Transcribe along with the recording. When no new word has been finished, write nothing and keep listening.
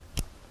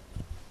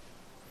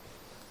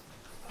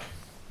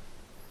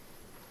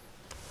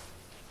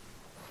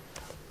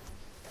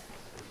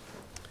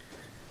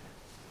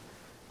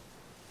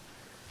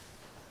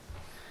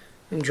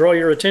And draw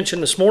your attention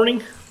this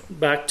morning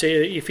back to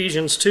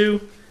Ephesians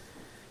 2.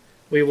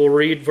 We will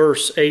read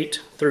verse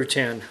 8 through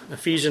 10.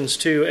 Ephesians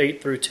 2,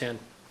 8 through 10.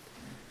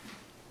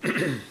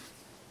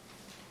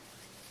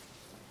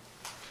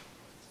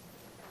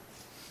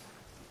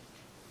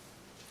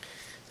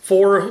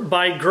 For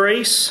by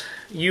grace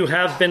you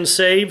have been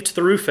saved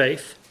through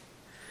faith,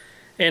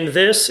 and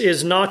this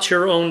is not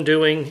your own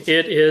doing,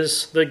 it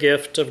is the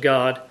gift of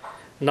God,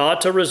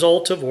 not a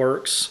result of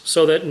works,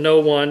 so that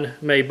no one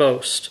may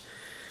boast.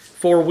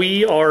 For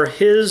we are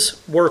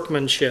his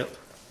workmanship,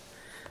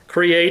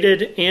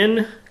 created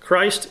in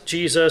Christ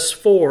Jesus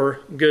for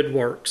good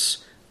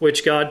works,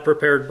 which God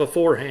prepared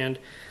beforehand,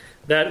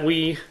 that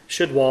we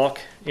should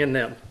walk in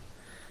them.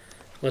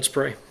 Let's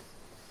pray.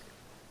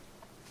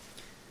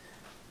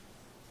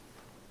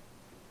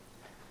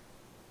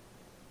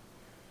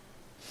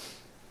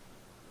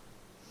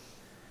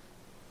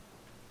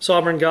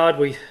 Sovereign God,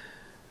 we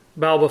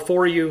bow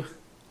before you,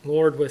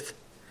 Lord, with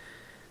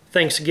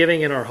thanksgiving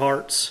in our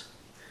hearts.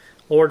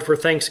 Lord, for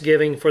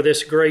thanksgiving for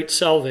this great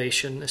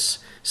salvation, this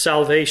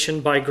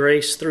salvation by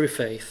grace through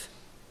faith.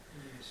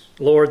 Yes.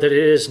 Lord, that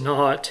it is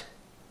not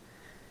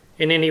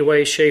in any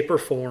way, shape, or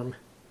form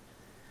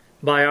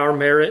by our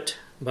merit,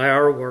 by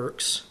our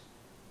works,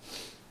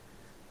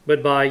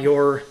 but by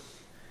your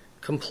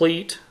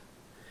complete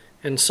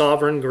and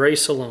sovereign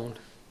grace alone,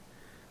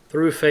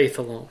 through faith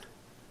alone,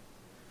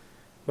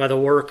 by the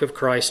work of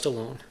Christ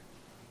alone,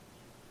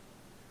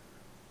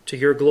 to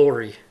your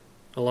glory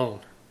alone.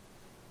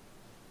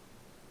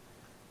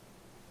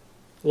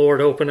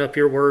 Lord, open up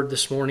your word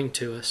this morning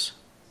to us.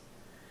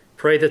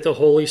 Pray that the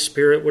Holy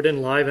Spirit would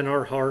enliven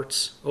our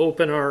hearts,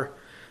 open our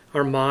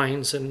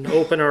minds, and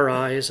open our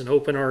eyes, and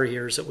open our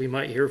ears, that we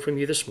might hear from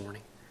you this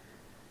morning.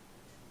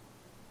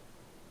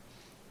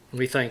 And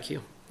we thank you.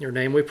 In your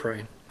name we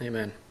pray.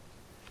 Amen.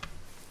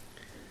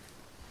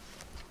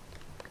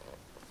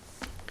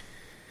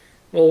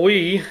 Well,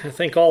 I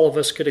think all of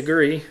us could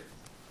agree,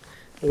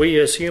 we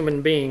as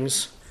human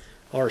beings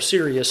are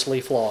seriously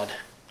flawed,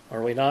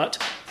 are we not?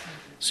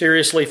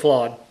 Seriously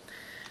flawed.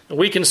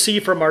 We can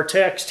see from our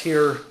text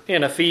here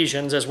in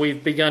Ephesians, as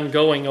we've begun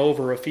going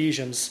over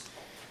Ephesians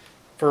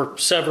for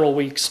several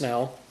weeks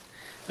now,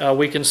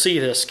 we can see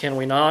this, can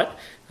we not?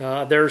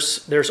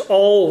 There's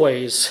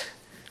always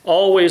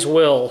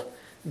will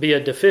be a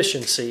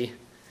deficiency,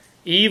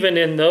 even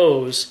in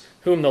those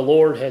whom the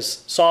Lord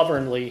has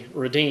sovereignly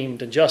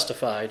redeemed and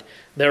justified.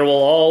 There will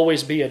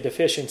always be a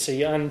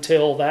deficiency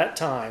until that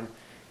time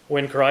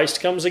when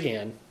Christ comes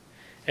again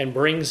and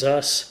brings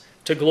us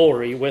to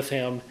glory with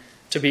him,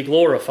 to be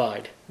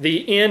glorified.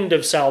 The end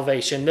of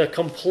salvation, the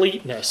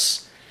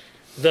completeness,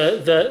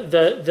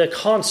 the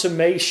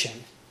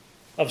consummation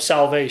of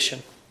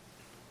salvation.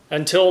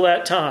 Until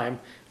that time,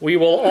 we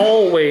will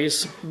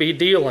always be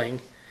dealing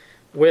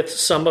with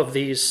some of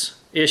these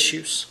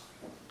issues.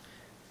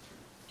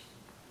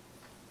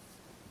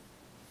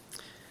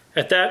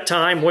 At that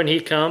time when he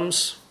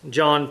comes,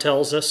 John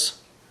tells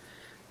us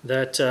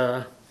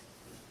that,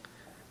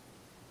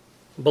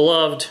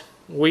 beloved,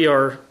 we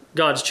are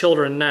God's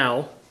children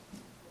now.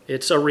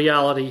 It's a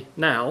reality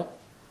now.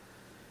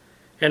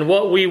 And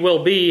what we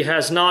will be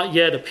has not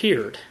yet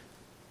appeared.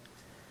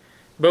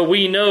 But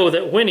we know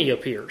that when he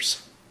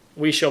appears,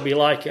 we shall be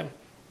like him,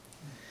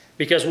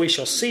 because we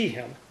shall see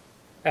him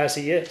as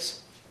he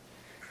is.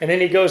 And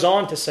then he goes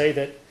on to say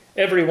that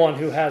everyone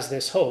who has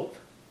this hope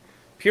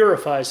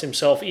purifies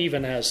himself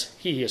even as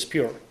he is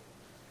pure.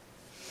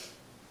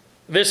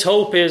 This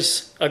hope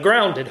is a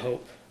grounded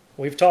hope.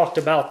 We've talked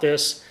about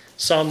this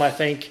some, I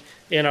think,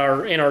 in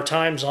our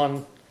times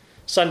on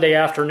Sunday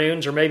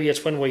afternoons, or maybe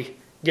it's when we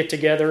get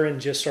together and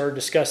just are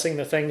discussing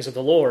the things of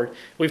the Lord.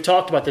 We've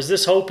talked about this.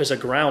 This hope is a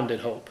grounded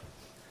hope.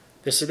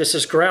 This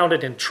is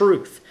grounded in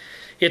truth.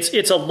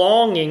 It's a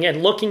longing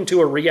and looking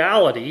to a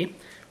reality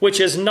which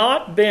has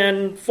not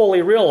been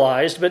fully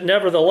realized, but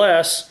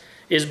nevertheless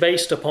is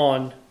based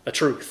upon a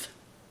truth,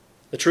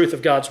 the truth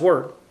of God's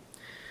Word.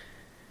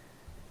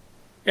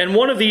 And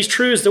one of these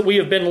truths that we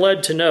have been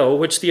led to know,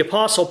 which the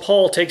Apostle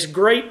Paul takes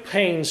great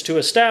pains to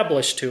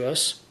establish to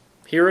us,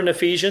 here in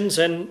Ephesians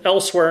and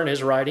elsewhere in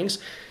his writings,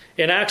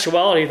 in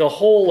actuality, the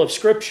whole of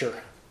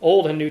Scripture,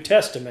 Old and New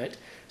Testament,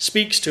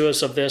 speaks to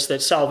us of this,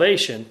 that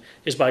salvation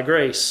is by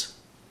grace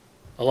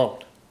alone.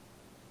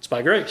 It's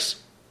by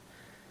grace.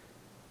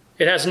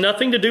 It has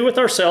nothing to do with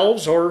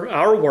ourselves or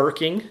our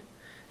working.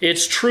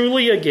 It's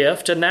truly a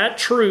gift, and that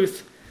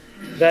truth,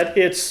 that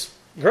it's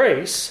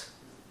grace,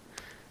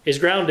 is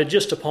grounded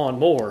just upon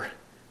more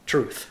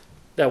truth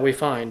that we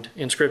find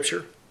in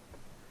Scripture.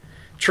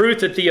 Truth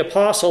that the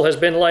apostle has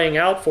been laying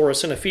out for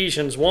us in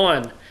Ephesians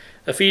 1,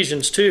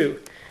 Ephesians 2,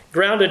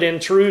 grounded in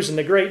truths and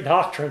the great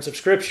doctrines of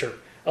Scripture: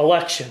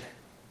 election,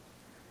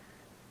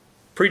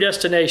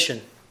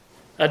 predestination,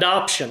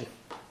 adoption,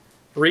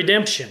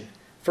 redemption,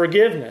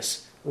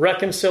 forgiveness,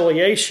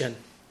 reconciliation,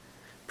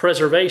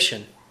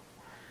 preservation.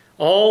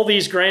 All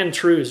these grand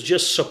truths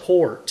just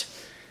support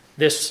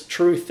this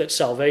truth that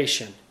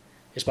salvation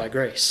is by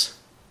grace,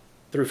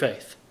 through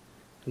faith,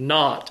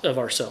 not of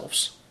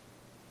ourselves.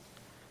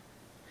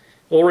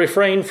 We'll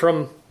refrain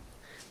from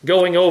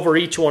going over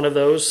each one of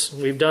those.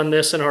 We've done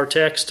this in our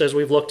text as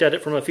we've looked at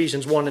it from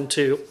Ephesians 1 and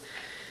 2.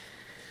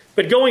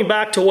 But going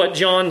back to what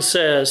John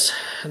says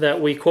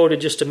that we quoted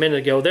just a minute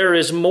ago, there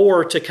is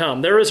more to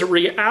come. There is a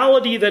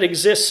reality that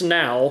exists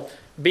now,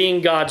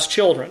 being God's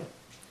children.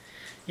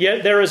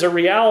 Yet there is a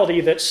reality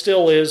that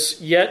still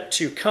is yet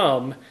to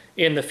come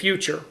in the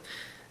future.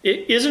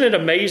 Isn't it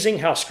amazing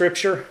how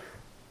Scripture,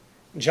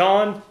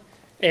 John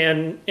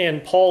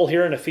and Paul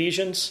here in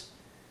Ephesians,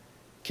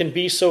 can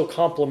be so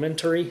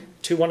complementary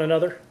to one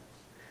another?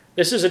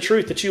 This is a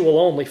truth that you will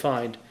only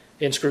find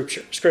in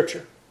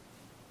Scripture.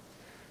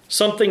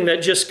 Something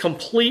that just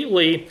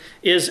completely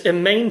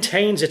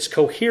maintains its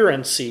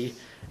coherency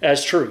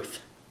as truth.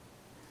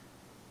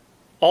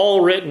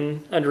 All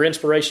written under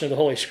inspiration of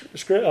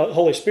the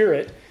Holy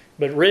Spirit,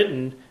 but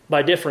written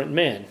by different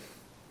men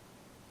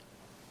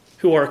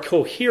who are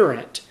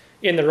coherent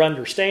in their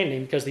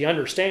understanding, because the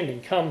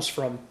understanding comes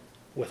from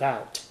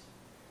without.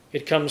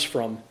 It comes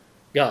from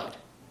God.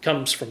 It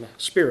comes from the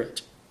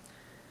Spirit.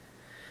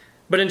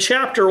 But in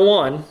chapter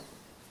 1,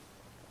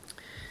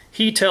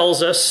 he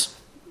tells us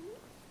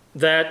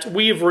that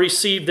we've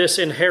received this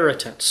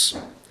inheritance.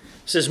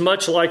 This is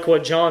much like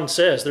what John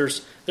says.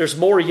 There's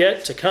more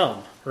yet to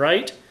come,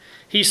 right?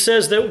 He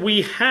says that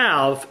we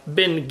have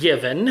been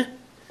given.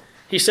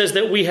 He says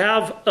that we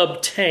have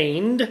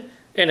obtained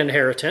an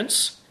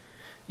inheritance,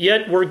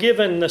 yet we're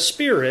given the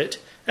Spirit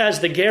as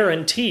the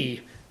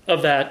guarantee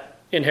of that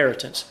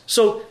inheritance.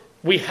 So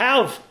we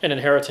have an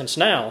inheritance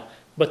now,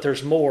 but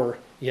there's more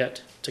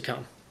yet to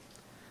come.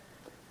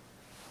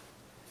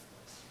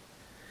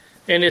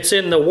 And it's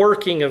in the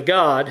working of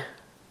God,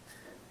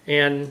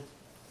 and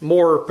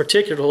more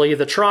particularly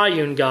the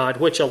triune God,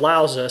 which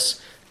allows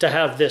us to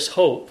have this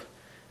hope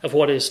of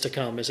what is to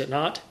come, is it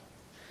not?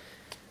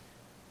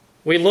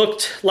 We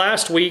looked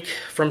last week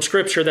from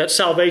Scripture that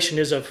salvation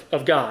is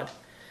of God,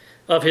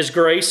 of His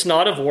grace,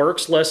 not of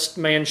works, lest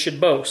man should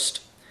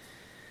boast.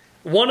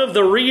 One of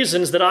the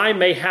reasons that I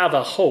may have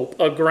a hope,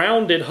 a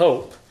grounded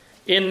hope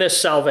in this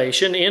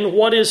salvation, in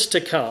what is to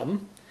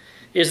come,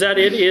 is that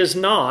it is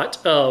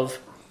not of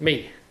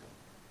me.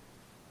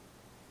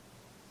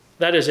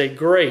 That is a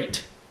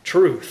great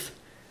truth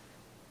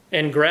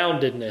and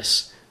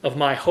groundedness of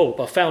my hope.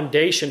 A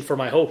foundation for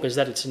my hope is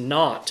that it's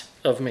not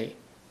of me.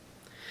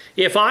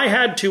 If I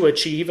had to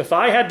achieve, if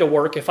I had to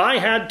work, if I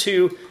had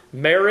to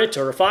merit,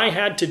 or if I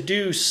had to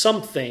do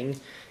something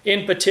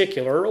in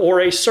particular, or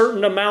a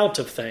certain amount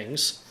of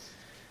things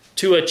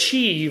to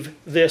achieve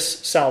this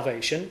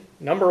salvation,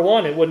 number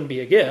one, it wouldn't be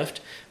a gift.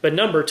 But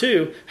number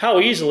two, how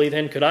easily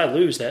then could I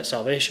lose that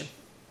salvation?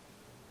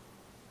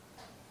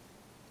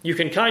 You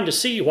can kind of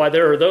see why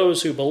there are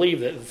those who believe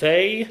that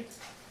they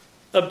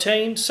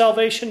obtained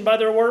salvation by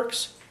their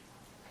works,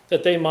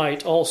 that they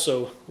might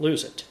also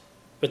lose it.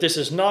 But this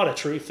is not a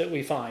truth that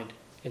we find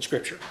in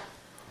Scripture.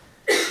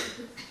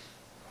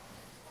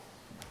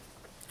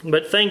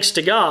 But thanks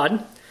to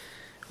God,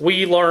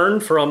 we learn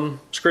from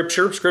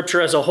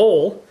Scripture as a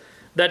whole,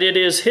 that it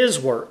is His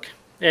work,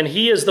 and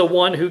He is the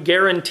one who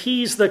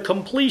guarantees the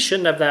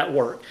completion of that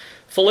work.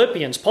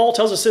 Paul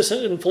tells us this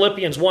in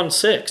Philippians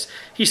 1:6.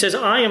 He says,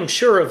 I am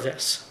sure of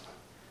this.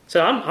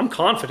 So I'm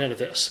confident of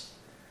this.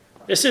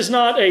 This is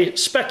not a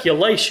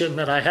speculation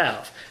that I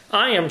have.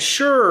 I am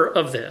sure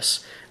of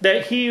this,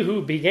 that He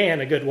who began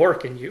a good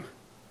work in you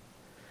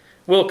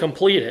will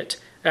complete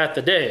it at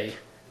the day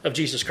of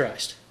Jesus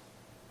Christ.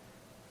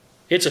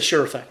 It's a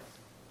sure thing.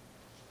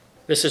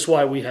 This is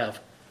why we have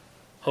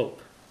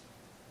hope.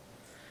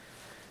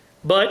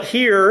 But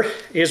here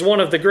is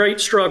one of the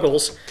great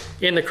struggles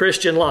in the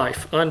Christian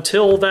life.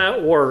 Until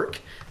that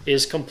work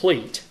is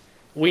complete,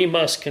 we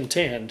must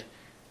contend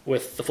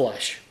with the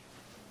flesh.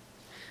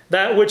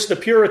 That which the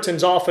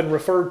Puritans often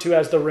referred to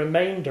as the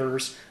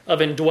remainders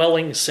of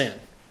indwelling sin.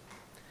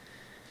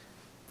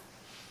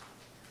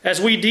 As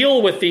we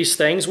deal with these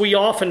things, we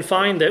often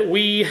find that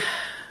we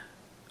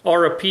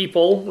are a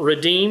people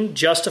redeemed,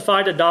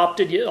 justified,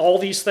 adopted, all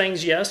these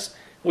things, yes,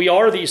 we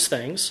are these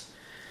things.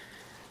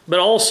 But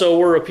also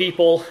we're a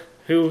people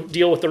who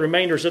deal with the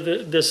remainders of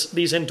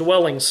these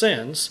indwelling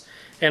sins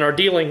and are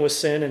dealing with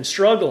sin and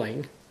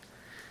struggling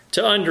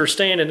to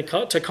understand and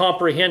to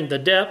comprehend the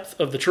depth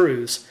of the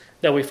truths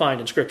that we find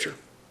in Scripture.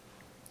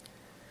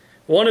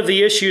 One of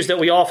the issues that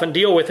we often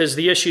deal with is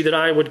the issue that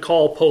I would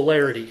call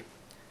polarity.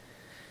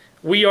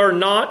 We are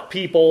not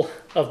people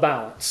of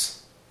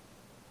balance.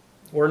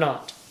 We're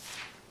not.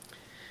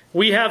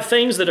 We have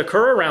things that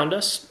occur around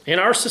us in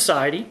our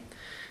society,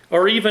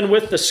 or even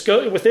within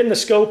the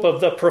scope of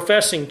the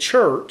professing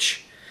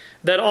church,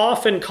 that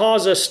often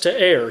cause us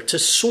to err, to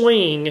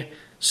swing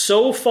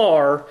so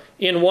far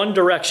in one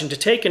direction, to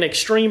take an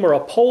extreme or a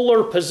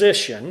polar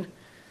position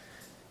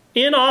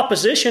in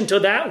opposition to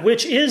that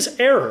which is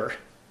error,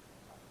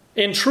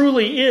 and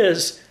truly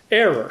is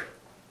error.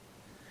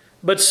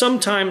 But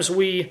sometimes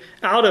we,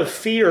 out of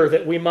fear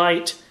that we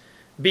might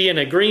be in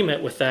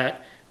agreement with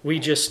that, we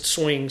just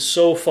swing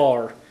so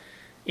far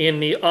in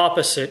the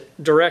opposite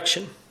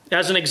direction.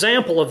 As an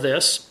example of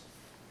this,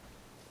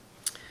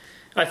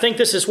 I think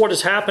this is what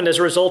has happened as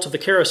a result of the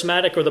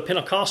charismatic or the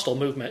Pentecostal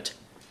movement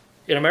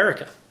in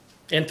America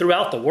and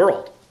throughout the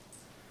world.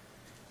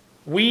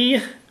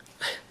 We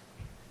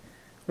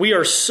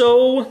are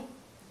so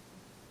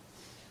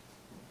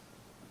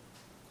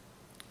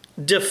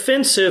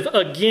defensive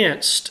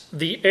against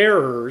the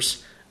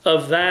errors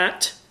of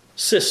that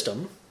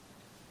system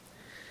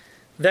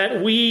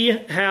that we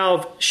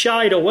have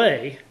shied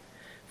away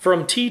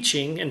from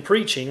teaching and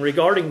preaching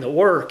regarding the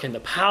work and the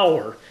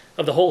power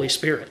of the Holy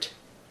Spirit.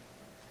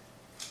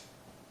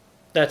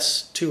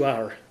 That's to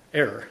our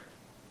error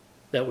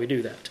that we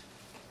do that,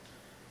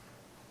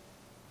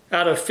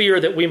 out of fear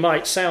that we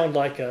might sound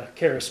like a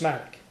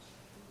charismatic.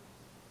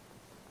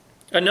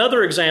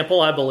 Another example,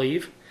 I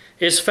believe,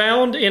 is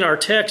found in our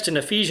text in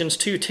Ephesians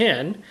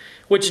 2:10,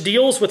 which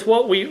deals with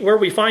where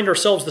we find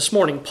ourselves this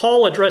morning.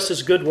 Paul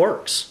addresses good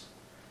works.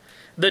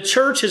 The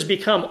church has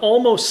become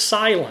almost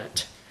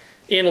silent,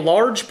 in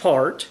large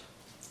part,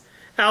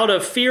 out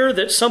of fear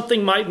that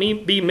something might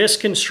be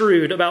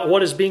misconstrued about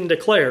what is being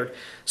declared.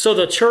 So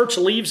the church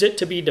leaves it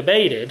to be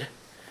debated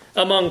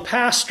among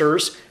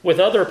pastors with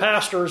other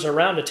pastors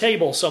around a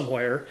table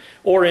somewhere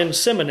or in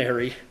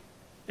seminary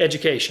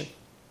education.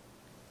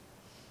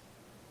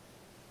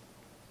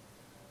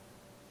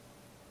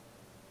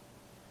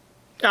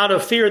 Out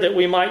of fear that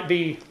we might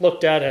be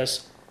looked at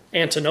as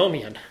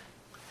antinomian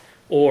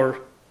or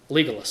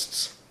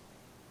legalists.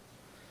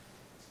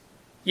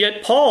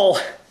 Yet Paul,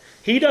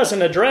 he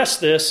doesn't address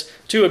this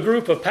to a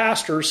group of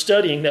pastors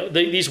studying,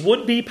 these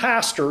would-be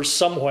pastors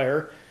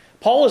somewhere.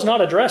 Paul is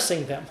not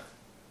addressing them.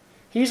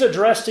 He's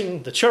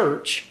addressing the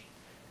church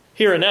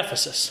here in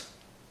Ephesus,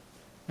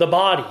 the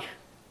body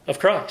of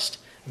Christ.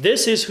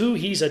 This is who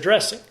he's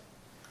addressing.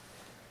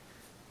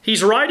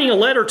 He's writing a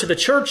letter to the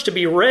church to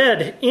be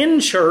read in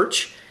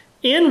church,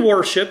 in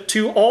worship,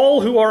 to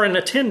all who are in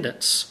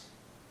attendance.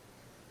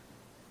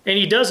 And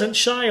he doesn't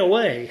shy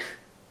away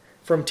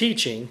from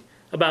teaching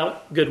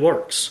about good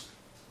works.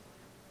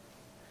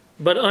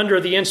 But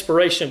under the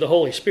inspiration of the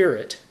Holy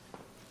Spirit,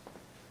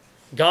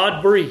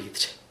 God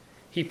breathed,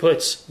 he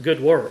puts good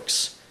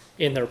works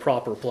in their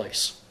proper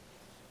place.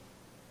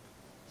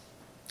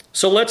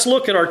 So let's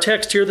look at our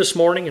text here this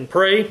morning and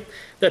pray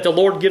that the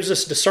Lord gives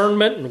us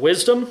discernment and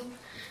wisdom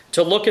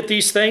to look at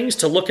these things,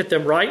 to look at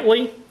them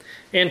rightly,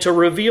 and to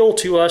reveal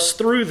to us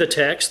through the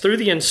text, through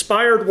the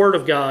inspired Word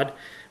of God,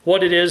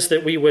 what it is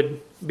that we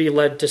would be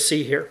led to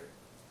see here.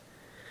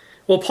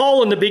 Well,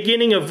 Paul, in the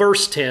beginning of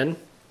verse 10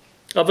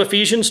 of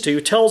Ephesians 2,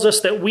 tells us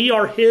that we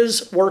are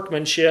his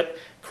workmanship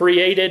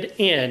created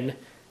in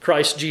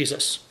Christ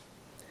Jesus.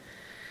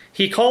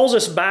 He calls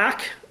us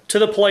back to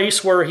the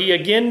place where he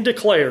again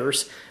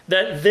declares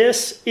that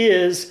this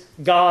is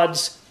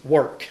God's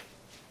work.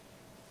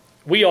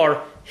 We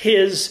are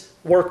his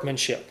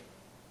workmanship.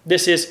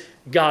 This is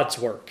God's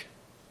work.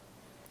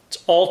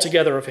 It's all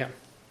together of him.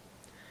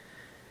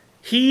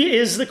 He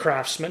is the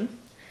craftsman.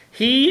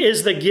 He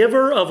is the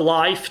giver of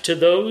life to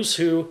those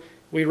who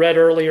we read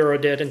earlier are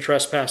dead in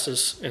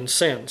trespasses and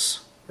sins,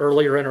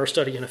 earlier in our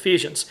study in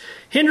Ephesians.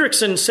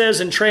 Hendrickson says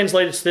and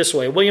translates this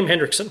way, William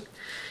Hendrickson,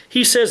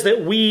 he says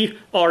that we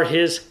are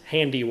his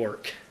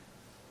handiwork.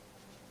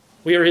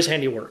 We are his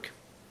handiwork.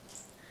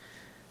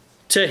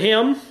 To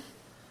him,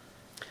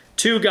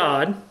 to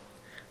God,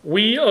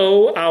 we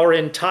owe our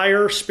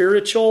entire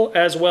spiritual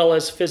as well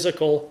as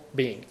physical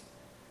being.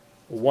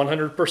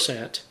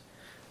 100%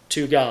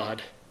 to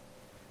God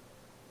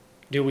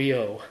do we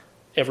owe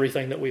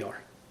everything that we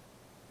are.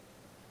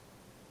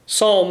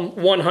 Psalm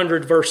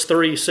 100 verse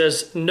 3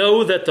 says,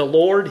 "Know that the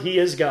Lord, he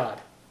is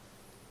God."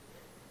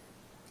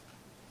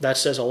 That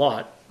says a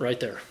lot right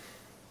there.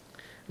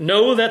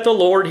 Know that the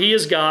Lord, he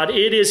is God.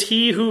 It is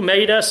he who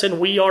made us and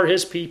we are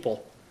his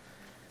people.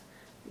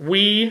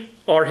 We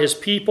are his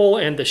people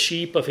and the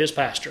sheep of his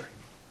pasture.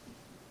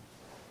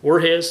 We're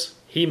his.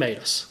 He made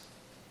us.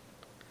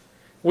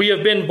 We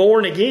have been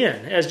born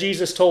again, as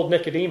Jesus told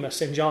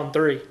Nicodemus in John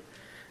 3.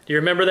 Do you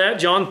remember that?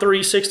 John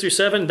 3, 6 through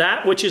 7.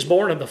 That which is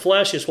born of the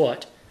flesh is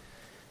what?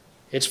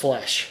 It's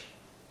flesh.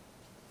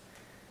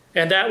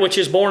 And that which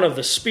is born of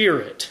the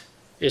Spirit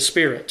is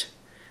spirit.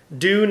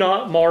 Do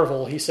not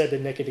marvel, he said to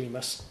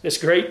Nicodemus, this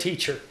great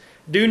teacher.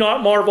 Do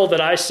not marvel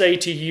that I say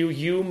to you,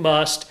 you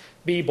must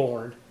be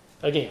born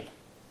again.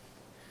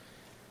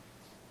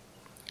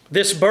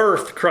 This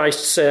birth,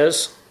 Christ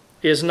says,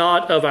 is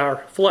not of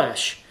our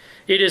flesh.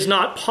 It is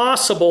not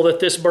possible that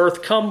this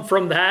birth come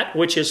from that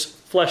which is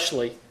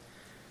fleshly,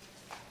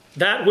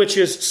 that which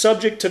is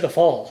subject to the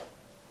fall,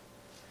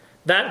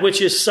 that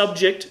which is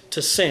subject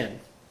to sin.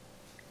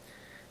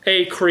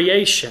 A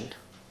creation,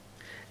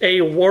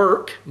 a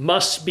work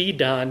must be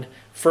done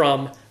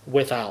from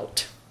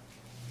without,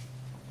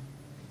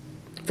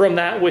 from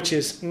that which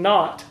is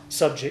not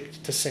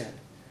subject to sin.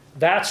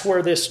 That's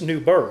where this new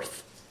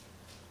birth,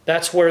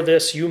 that's where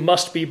this you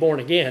must be born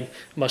again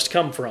must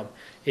come from.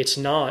 It's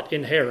not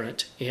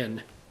inherent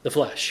in the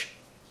flesh.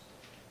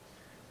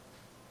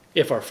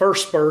 If our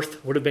first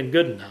birth would have been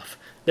good enough,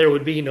 there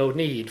would be no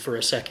need for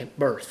a second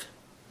birth.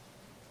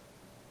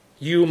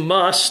 You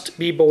must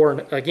be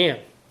born again.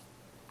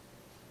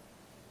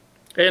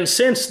 And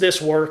since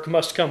this work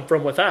must come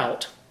from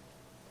without,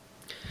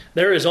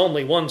 there is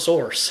only one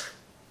source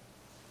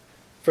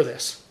for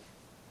this.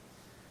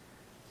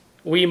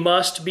 We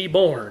must be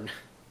born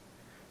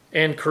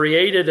and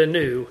created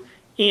anew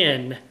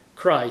in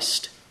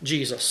Christ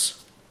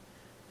Jesus.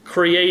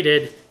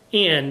 Created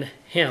in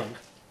Him.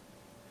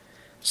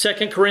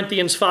 2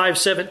 Corinthians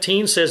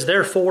 5:17 says,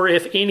 therefore,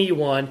 if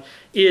anyone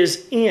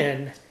is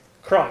in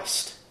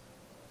Christ.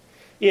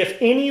 If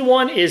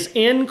anyone is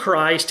in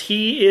Christ,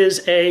 he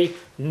is a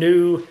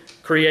new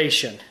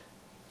creation.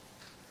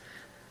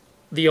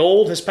 The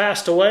old has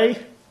passed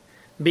away.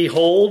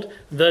 Behold,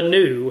 the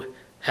new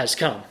has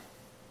come.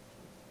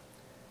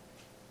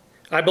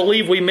 I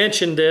believe we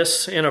mentioned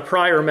this in a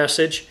prior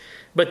message,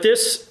 but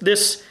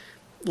this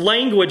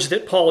language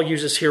that Paul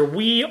uses here,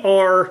 we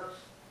are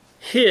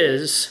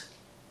his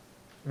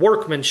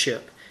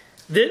workmanship.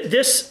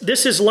 This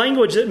is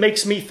language that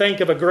makes me think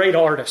of a great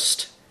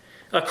artist,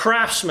 a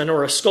craftsman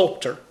or a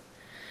sculptor.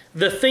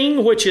 The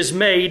thing which is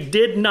made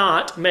did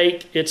not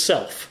make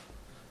itself.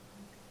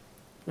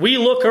 We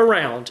look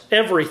around,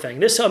 everything.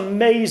 This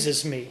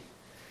amazes me.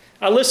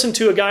 I listen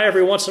to a guy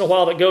every once in a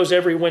while that goes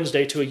every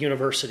Wednesday to a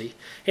university.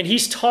 And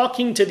he's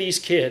talking to these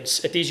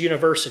kids at these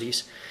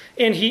universities.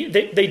 And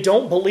they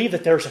don't believe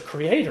that there's a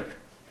creator.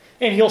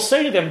 And he'll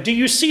say to them, do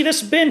you see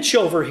this bench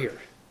over here?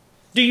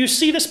 Do you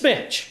see this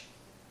bench?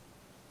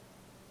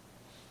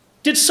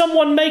 Did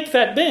someone make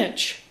that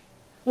bench?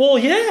 Well,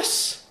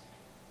 yes.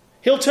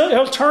 He'll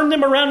turn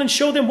them around and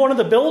show them one of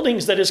the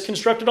buildings that is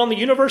constructed on the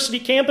university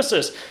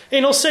campuses.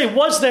 And he'll say,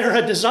 was there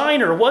a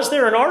designer? Was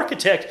there an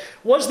architect?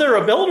 Was there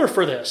a builder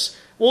for this?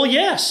 Well,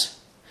 yes.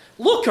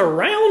 Look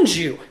around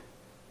you.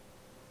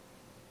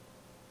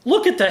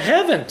 Look at the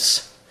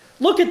heavens.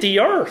 Look at the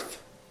earth.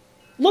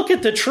 Look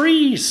at the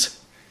trees.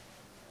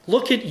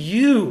 Look at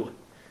you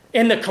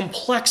and the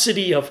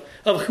complexity of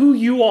who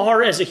you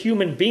are as a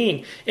human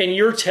being. And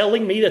you're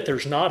telling me that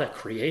there's not a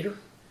creator?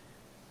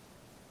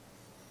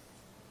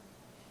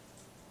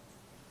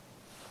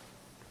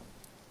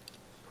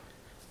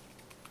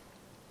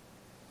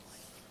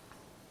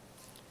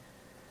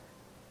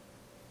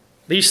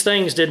 These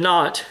things did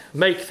not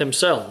make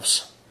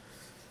themselves,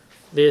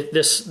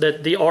 that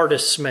the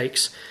artist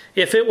makes.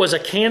 If it was a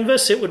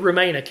canvas, it would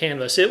remain a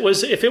canvas.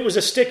 If it was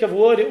a stick of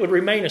wood, it would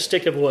remain a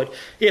stick of wood.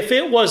 If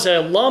it was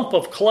a lump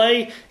of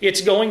clay,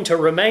 it's going to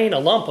remain a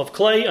lump of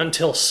clay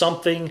until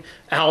something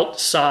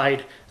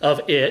outside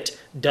of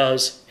it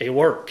does a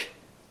work.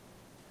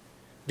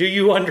 Do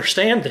you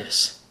understand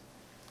this?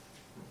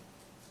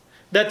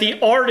 That the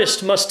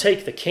artist must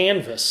take the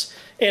canvas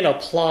and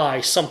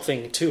apply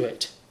something to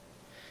it.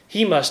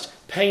 He must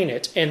paint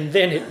it, and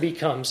then it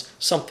becomes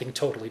something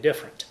totally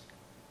different.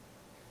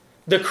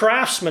 The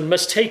craftsman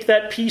must take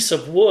that piece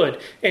of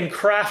wood and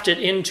craft it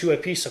into a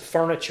piece of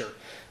furniture.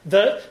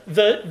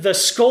 The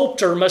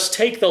sculptor must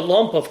take the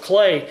lump of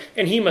clay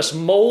and he must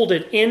mold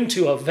it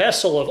into a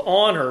vessel of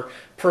honor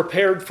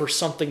prepared for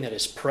something that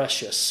is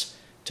precious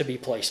to be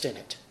placed in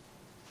it.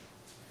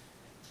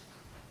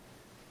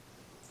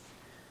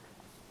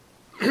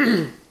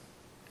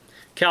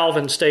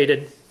 Calvin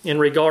stated in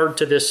regard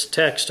to this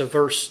text of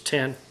verse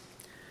 10,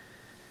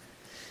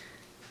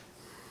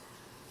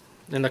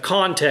 in the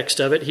context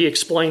of it, he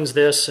explains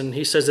this, and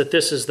he says that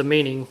this is the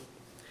meaning.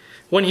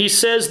 When he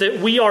says that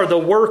we are the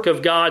work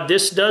of God,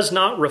 this does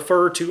not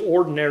refer to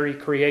ordinary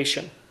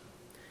creation,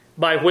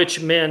 by which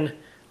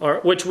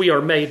we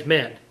are made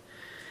men.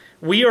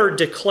 We are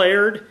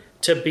declared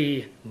to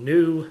be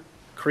new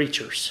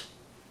creatures,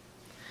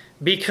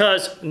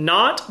 because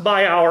not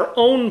by our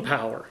own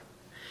power,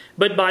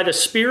 but by the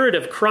Spirit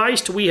of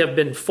Christ we have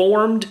been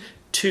formed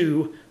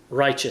to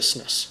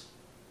righteousness.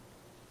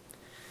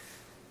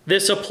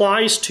 This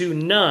applies to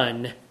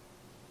none,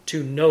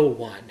 to no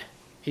one,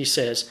 he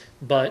says,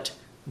 but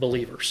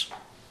believers.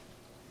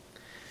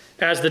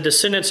 As the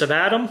descendants of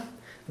Adam,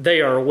 they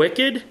are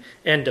wicked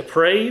and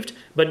depraved,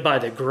 but by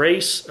the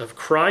grace of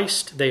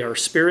Christ, they are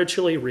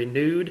spiritually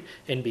renewed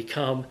and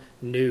become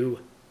new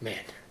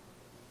men,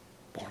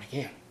 born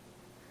again.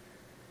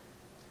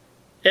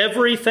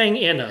 Everything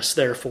in us,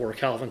 therefore,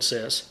 Calvin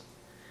says,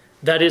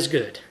 that is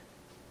good.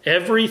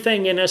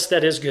 Everything in us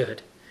that is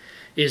good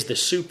is the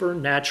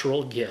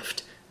supernatural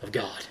gift of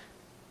God.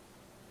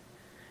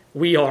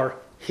 We are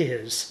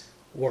His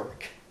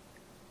work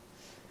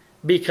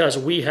because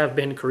we have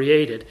been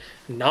created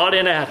not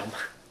in Adam,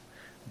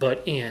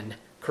 but in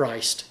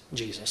Christ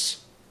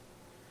Jesus.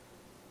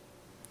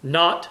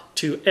 Not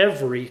to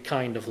every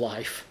kind of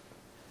life,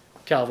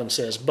 Calvin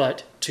says,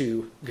 but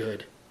to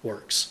good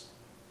works.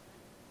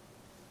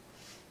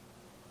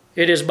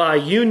 It is by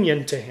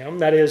union to Him,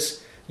 that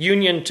is,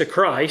 union to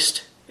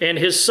Christ, and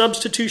His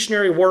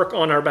substitutionary work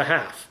on our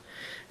behalf.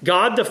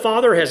 God the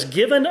Father has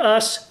given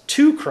us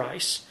to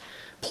Christ,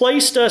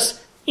 placed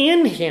us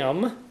in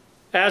Him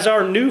as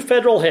our new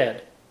federal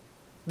head,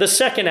 the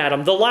second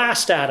Adam, the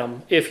last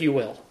Adam, if you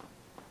will,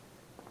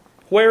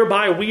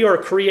 whereby we are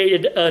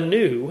created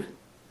anew,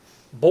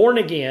 born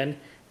again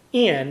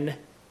in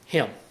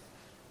Him,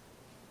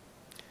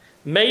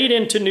 made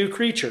into new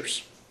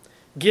creatures,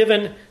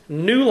 given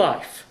new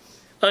life,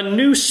 a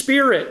new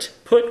spirit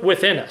put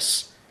within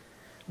us,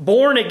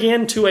 born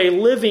again to a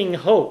living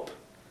hope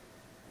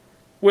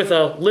with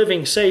a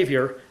living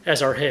Savior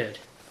as our head,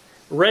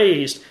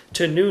 raised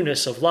to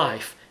newness of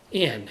life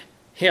in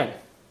Him.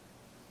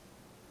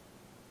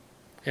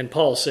 And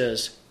Paul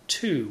says,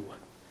 2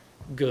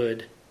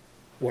 good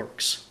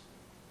works.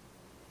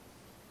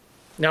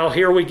 Now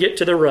here we get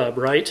to the rub,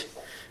 right?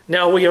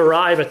 Now we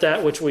arrive at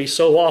that which we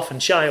so often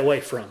shy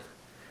away from,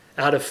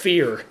 out of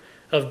fear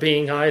of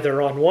being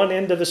either on one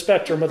end of the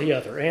spectrum or the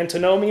other,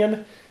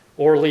 antinomian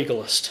or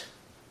legalist.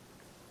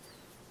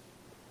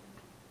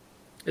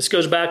 This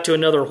goes back to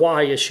another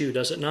why issue,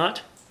 does it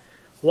not?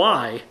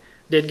 Why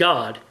did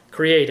God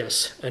create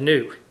us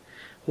anew?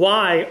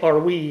 Why are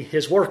we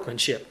His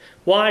workmanship?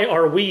 Why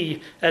are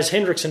we, as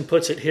Hendrickson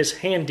puts it, His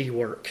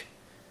handiwork?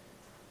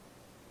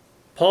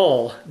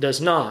 Paul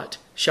does not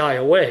shy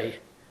away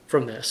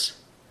from this,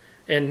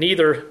 and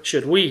neither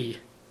should we,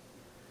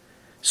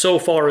 so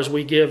far as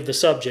we give the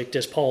subject,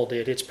 as Paul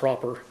did, its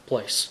proper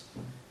place.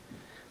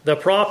 The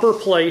proper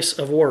place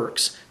of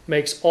works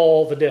makes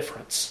all the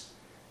difference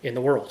in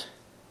the world.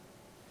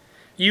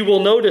 You will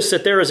notice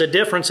that there is a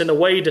difference in the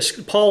way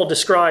Paul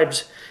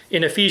describes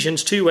in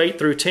Ephesians 2, 8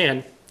 through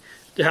 10,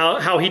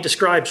 how he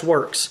describes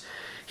works.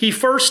 He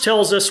first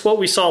tells us what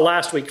we saw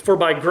last week. For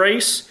by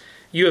grace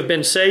you have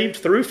been saved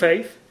through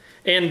faith,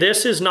 and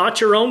this is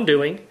not your own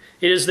doing.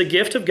 It is the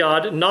gift of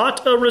God,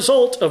 not a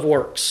result of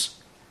works,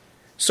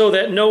 so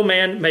that no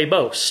man may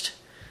boast.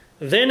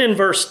 Then in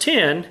verse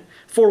 10,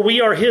 for we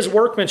are His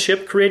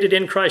workmanship created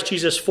in Christ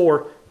Jesus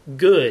for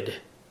good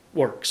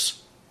works.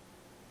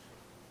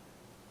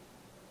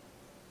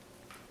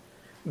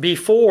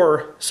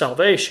 Before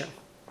salvation,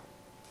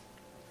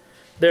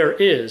 there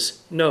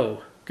is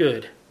no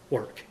good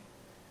work.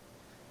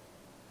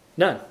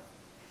 None.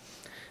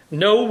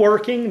 No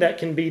working that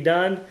can be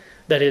done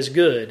that is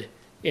good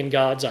in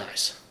God's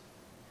eyes.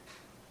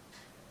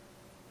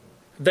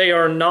 They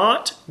are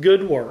not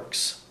good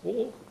works.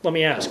 Well, let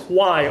me ask,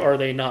 why are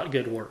they not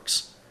good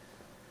works?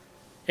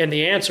 And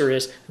the answer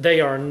is, they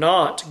are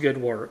not good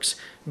works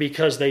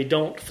because they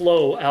don't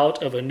flow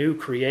out of a new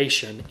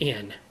creation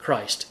in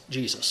Christ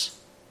Jesus.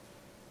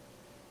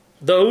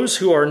 Those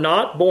who are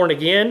not born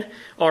again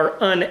are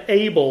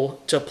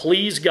unable to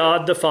please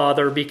God the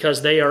Father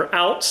because they are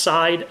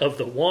outside of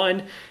the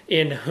one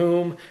in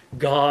whom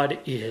God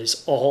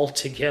is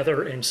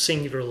altogether and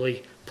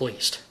singularly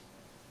pleased,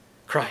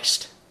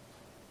 Christ.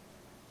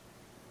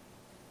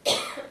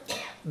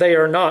 They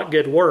are not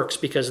good works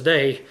because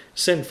they,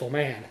 sinful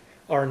man,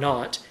 are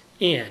not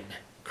in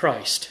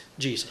Christ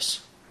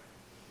Jesus.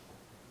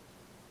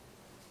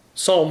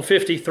 Psalm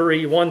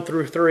 53, 1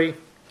 through 3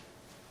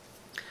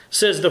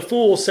 says, the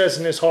fool says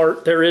in his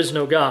heart, there is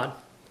no God.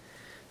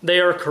 They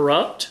are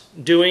corrupt,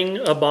 doing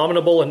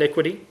abominable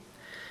iniquity.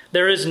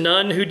 There is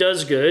none who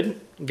does good.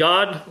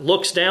 God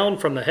looks down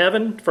from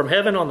heaven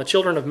on the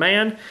children of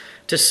man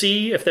to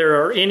see if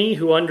there are any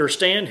who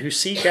understand, who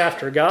seek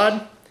after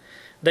God.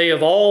 They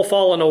have all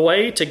fallen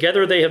away.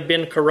 Together they have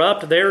been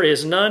corrupt. There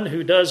is none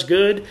who does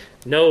good.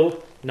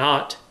 No,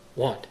 not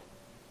one.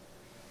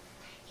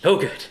 No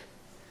good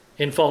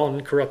in fallen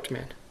and corrupt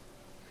men.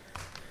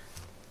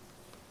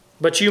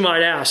 But you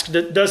might ask,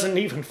 doesn't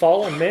even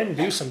fallen men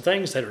do some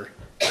things that are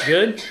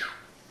good?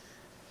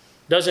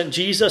 Doesn't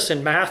Jesus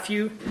and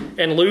Matthew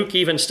and Luke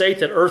even state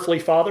that earthly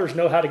fathers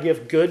know how to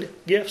give good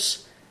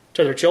gifts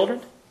to their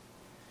children?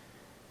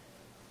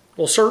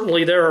 Well,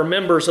 certainly there are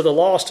members of the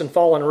lost and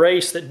fallen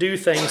race that do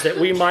things that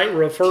we might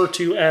refer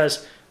to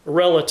as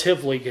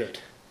relatively good.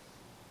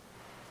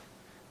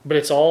 But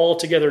it's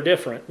altogether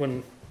different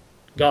when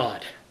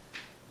God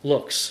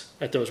looks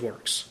at those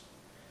works.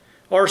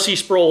 R.C.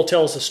 Sproul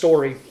tells a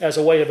story as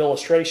a way of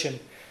illustration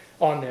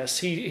on this.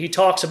 He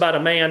talks about a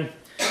man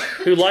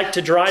who liked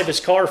to drive his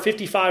car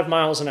 55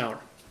 miles an hour.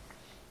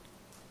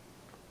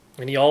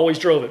 And he always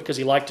drove it because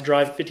he liked to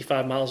drive at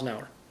 55 miles an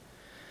hour.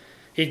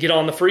 He'd get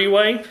on the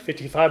freeway,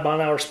 55 mile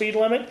an hour speed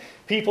limit.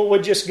 People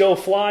would just go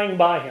flying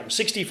by him,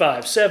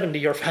 65,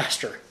 70 or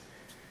faster.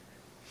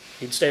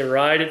 He'd stay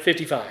right at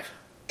 55.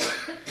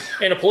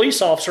 And a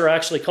police officer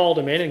actually called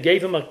him in and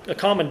gave him a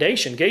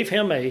commendation, gave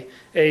him a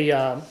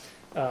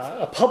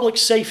public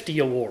safety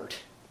award,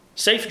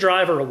 safe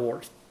driver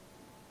award.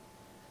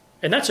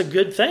 And that's a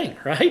good thing,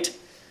 right?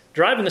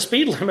 Driving the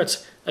speed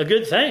limit's a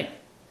good thing.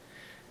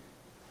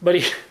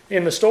 But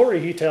in the story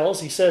he tells,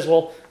 he says,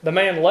 well, the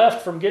man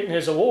left from getting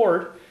his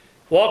award,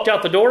 walked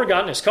out the door,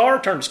 got in his car,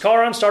 turned his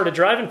car on, started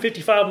driving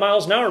 55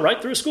 miles an hour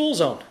right through a school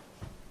zone.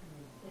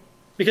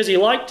 Because he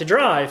liked to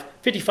drive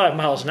 55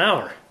 miles an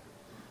hour.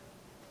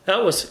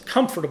 That was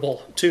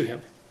comfortable to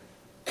him,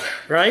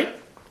 right?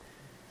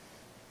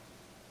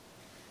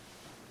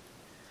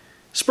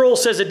 Sproul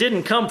says it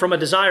didn't come from a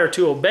desire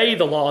to obey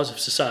the laws of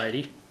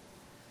society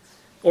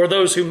or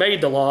those who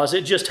made the laws.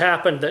 It just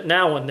happened that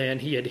now and then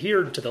he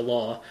adhered to the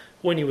law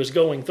when he was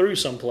going through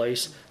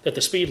someplace that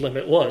the speed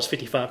limit was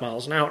 55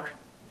 miles an hour.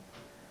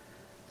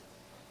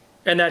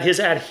 And that his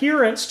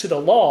adherence to the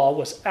law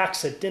was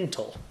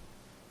accidental,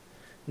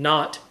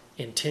 not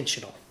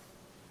intentional.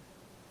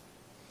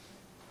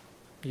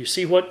 You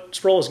see what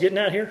Sproul is getting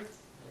at here?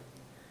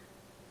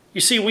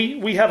 You see,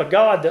 we have a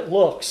God that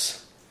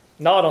looks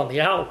not on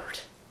the outward,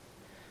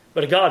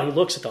 but a God who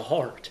looks at the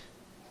heart.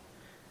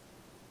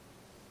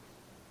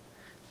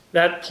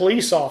 That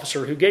police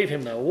officer who gave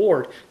him the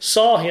award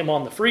saw him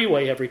on the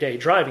freeway every day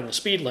driving the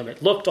speed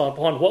limit, looked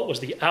upon what was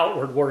the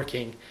outward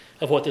working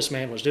of what this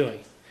man was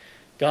doing.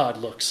 God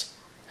looks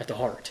at the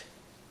heart.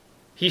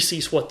 He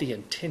sees what the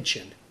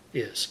intention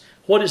is.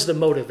 What is the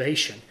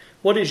motivation?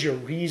 What is your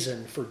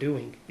reason for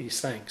doing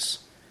these things?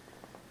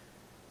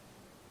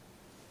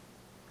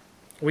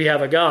 We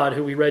have a God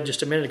who we read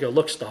just a minute ago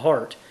looks at the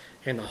heart,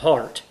 and the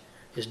heart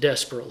is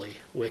desperately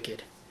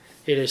wicked.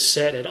 It is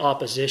set at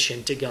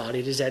opposition to God.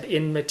 It is at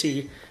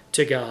enmity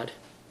to God.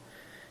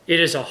 It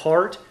is a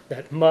heart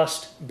that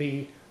must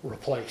be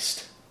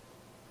replaced.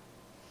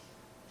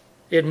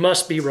 It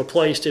must be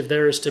replaced if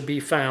there is to be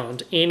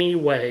found any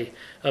way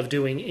of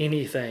doing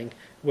anything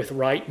with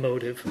right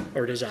motive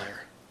or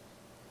desire.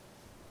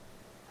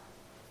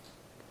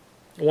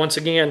 Once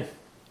again,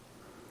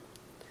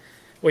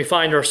 we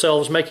find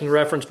ourselves making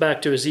reference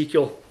back to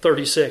Ezekiel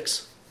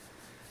 36.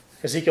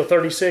 Ezekiel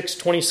 36,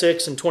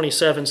 26, and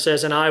 27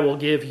 says, "And I will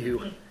give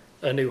you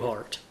a new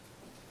heart."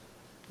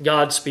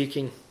 God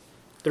speaking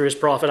through his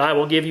prophet, "I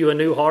will give you a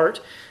new heart,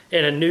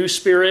 and a new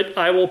spirit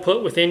I will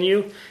put within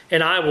you,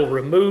 and I will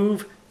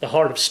remove the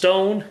heart of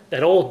stone,"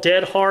 that old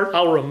dead heart.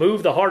 "I'll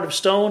remove the heart of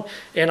stone,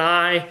 and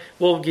I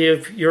will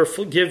give you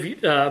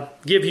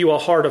a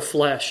heart of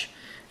flesh,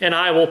 and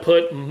I will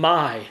put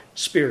my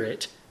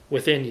spirit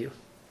within you."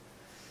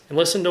 And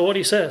listen to what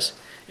he says,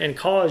 "and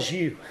cause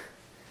you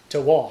to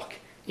walk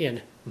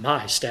in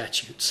my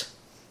statutes,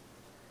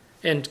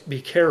 and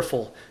be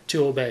careful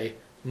to obey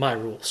my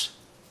rules."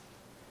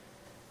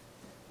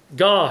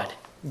 God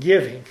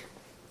giving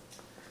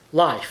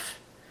life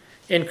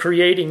and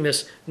creating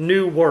this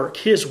new work,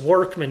 his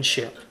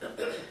workmanship,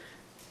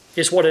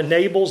 is what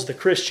enables the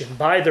Christian,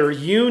 by their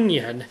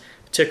union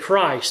to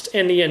Christ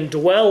and the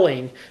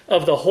indwelling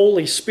of the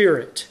Holy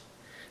Spirit,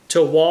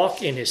 to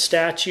walk in his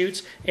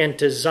statutes and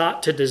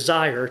to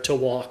desire to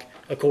walk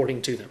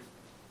according to them.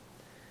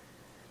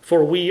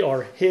 For we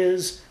are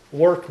his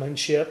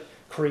workmanship,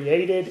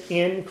 created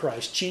in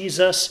Christ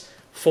Jesus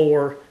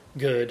for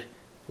good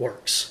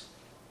works.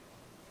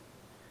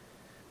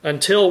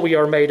 Until we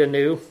are made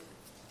anew,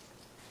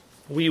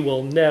 we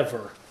will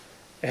never,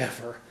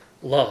 ever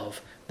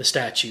love the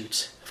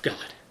statutes of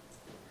God.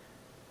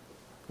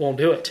 Won't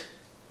do it.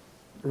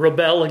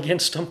 Rebel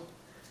against them.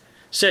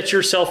 Set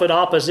yourself at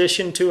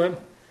opposition to him.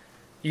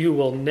 You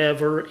will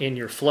never in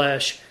your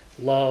flesh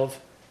love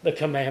the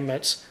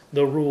commandments,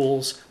 the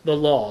rules, the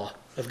law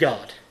of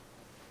God.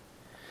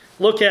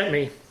 Look at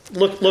me.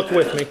 Look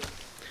with me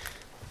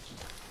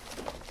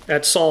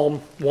at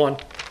Psalm 1.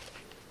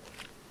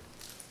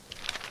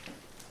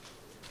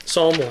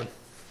 Psalm 1.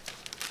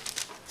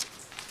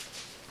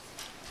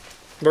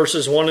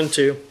 Verses 1 and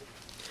 2.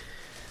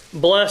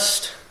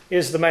 "Blessed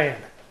is the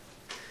man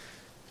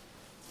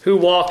who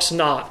walks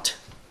not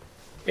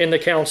in the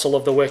counsel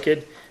of the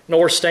wicked,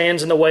 nor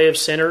stands in the way of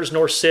sinners,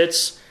 nor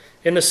sits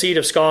in the seat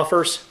of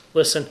scoffers."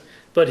 Listen,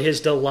 "but his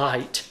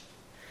delight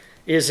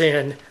is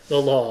in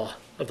the law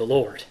of the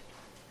Lord,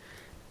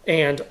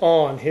 and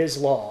on his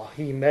law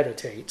he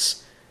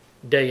meditates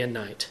day and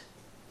night."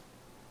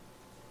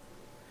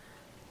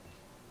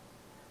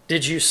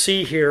 Did you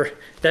see here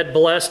that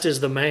blessed is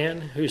the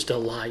man whose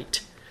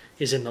delight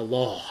is in the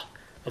law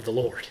of the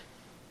Lord?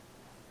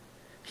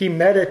 He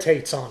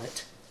meditates on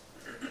it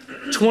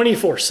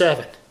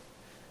 24/7.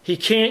 He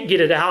can't get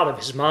it out of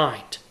his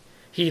mind.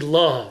 He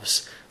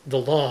loves the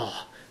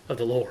law of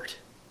the Lord.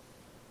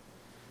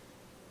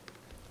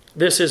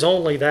 This is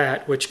only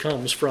that which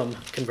comes from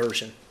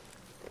conversion.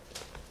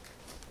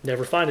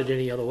 Never find it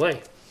any other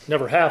way.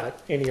 Never have it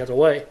any other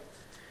way.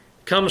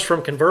 Comes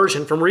from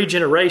conversion, from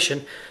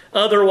regeneration.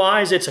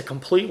 Otherwise, it's a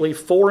completely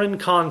foreign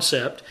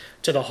concept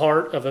to the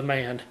heart of a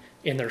man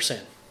in their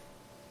sin.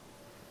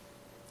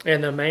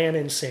 And the man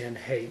in sin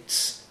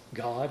hates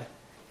God,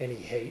 and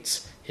he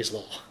hates his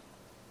law.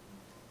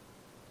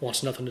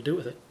 Wants nothing to do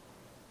with it.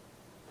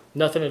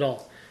 Nothing at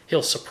all.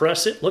 He'll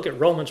suppress it. Look at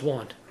Romans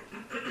 1.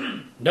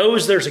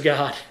 Knows there's a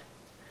God,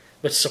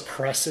 but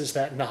suppresses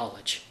that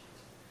knowledge.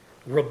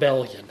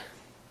 Rebellion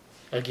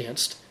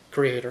against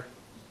Creator.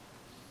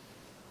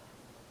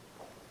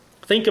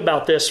 Think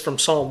about this from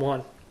Psalm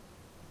 1.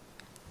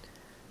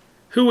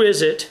 Who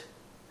is it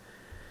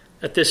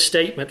that this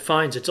statement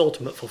finds its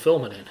ultimate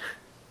fulfillment in?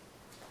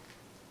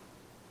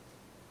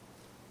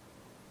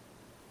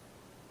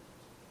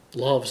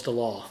 Loves the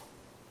law.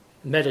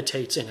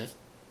 Meditates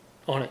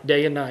on it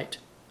day and night.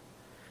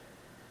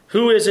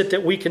 Who is it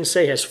that we can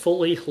say has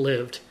fully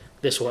lived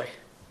this way?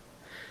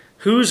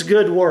 Whose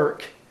good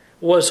work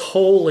was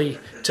wholly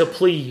to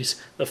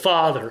please the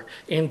Father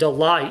and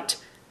delight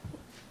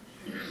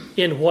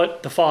in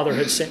what the Father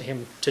had sent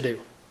him to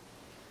do?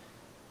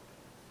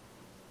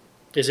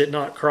 Is it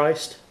not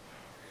Christ?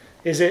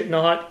 Is it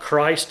not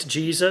Christ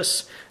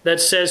Jesus that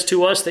says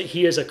to us that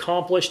he has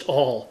accomplished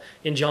all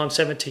in John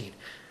 17?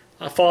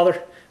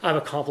 Father, I've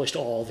accomplished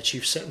all that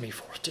you've sent me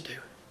forth to do.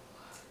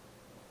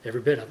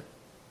 Every bit of it.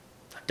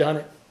 I've done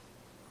it.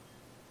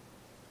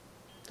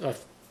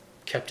 I've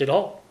kept it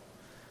all.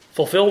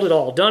 Fulfilled it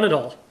all. Done it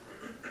all.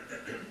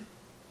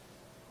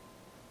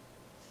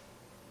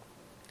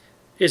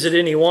 Is it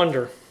any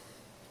wonder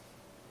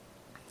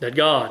that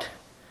God,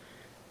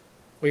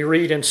 we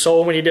read in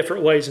so many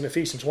different ways in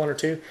Ephesians 1 or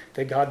 2,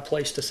 that God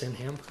placed us in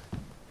Him,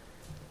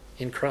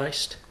 in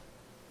Christ?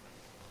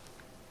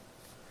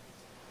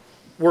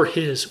 We're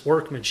His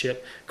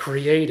workmanship,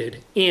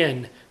 created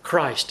in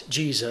Christ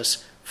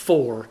Jesus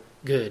for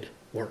good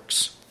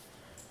works.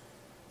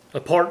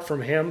 Apart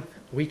from Him,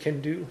 we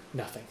can do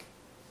nothing.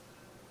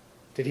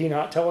 Did He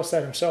not tell us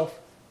that Himself?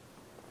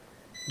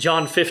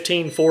 John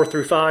 15, 4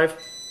 through 5.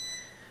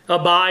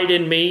 Abide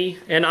in me,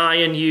 and I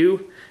in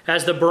you,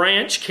 as the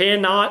branch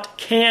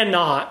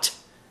cannot,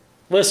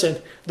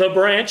 listen, the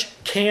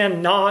branch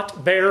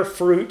cannot bear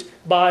fruit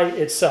by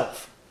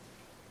itself.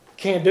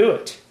 Can't do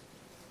it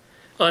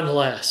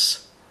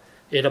unless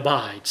it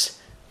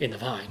abides in the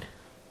vine.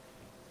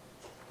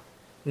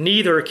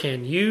 Neither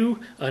can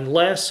you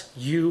unless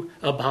you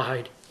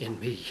abide in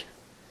me.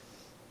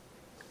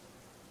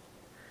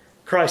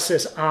 Christ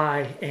says,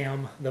 I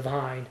am the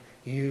vine,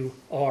 you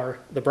are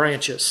the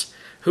branches.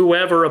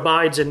 Whoever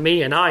abides in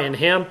me and I in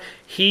him,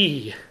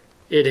 he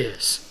it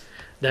is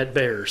that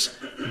bears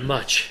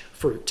much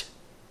fruit.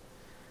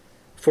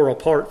 For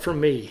apart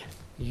from me,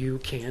 you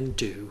can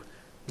do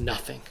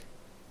nothing.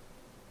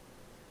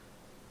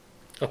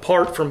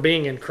 Apart from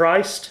being in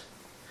Christ,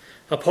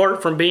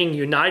 apart from being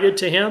united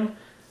to Him,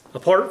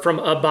 apart from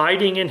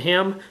abiding in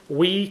Him,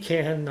 we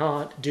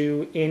cannot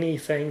do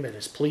anything that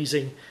is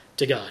pleasing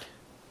to God.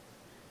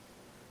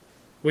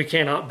 We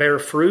cannot bear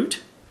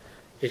fruit.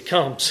 It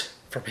comes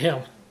from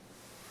Him.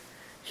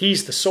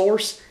 He's the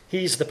source.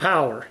 He's the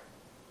power.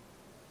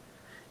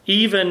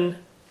 Even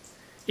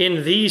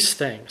in these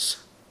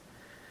things,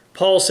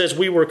 Paul says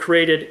we were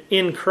created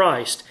in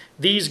Christ.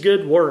 These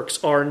good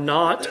works are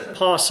not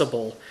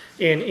possible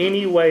in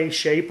any way,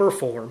 shape, or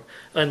form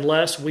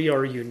unless we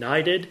are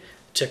united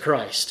to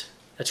Christ.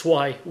 That's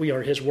why we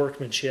are His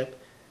workmanship,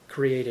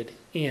 created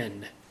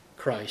in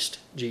Christ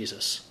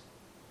Jesus.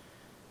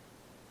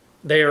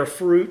 They are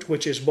fruit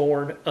which is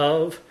born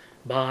of,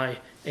 by,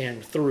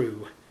 and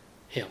through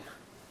Him.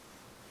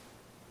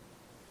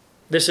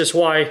 This is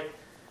why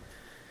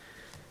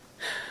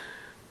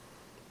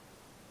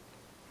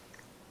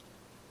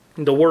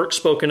the work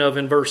spoken of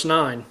in verse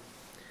 9,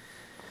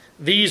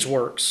 these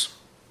works,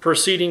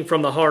 proceeding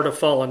from the heart of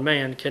fallen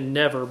man, can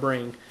never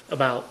bring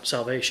about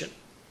salvation.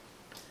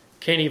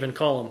 Can't even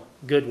call them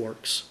good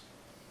works.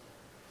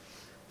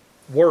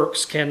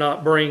 Works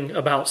cannot bring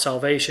about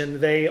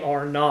salvation. They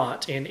are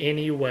not in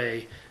any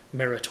way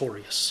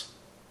meritorious.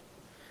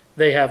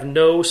 They have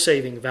no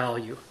saving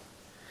value.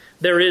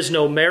 There is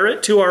no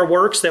merit to our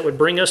works that would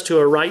bring us to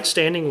a right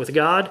standing with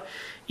God.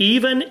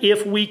 Even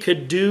if we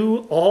could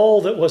do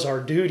all that was our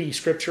duty,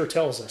 Scripture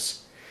tells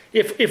us.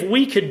 If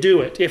we could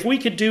do it, if we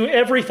could do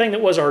everything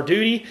that was our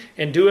duty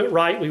and do it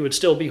right, we would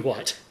still be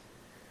what?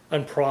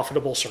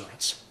 Unprofitable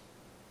servants.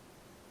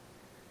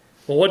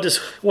 Well, what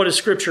does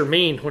Scripture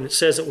mean when it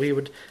says that we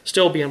would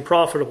still be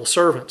unprofitable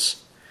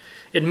servants?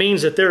 It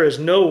means that there is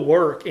no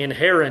work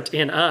inherent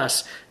in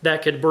us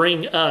that could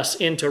bring us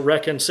into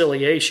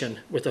reconciliation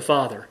with the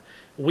Father.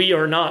 We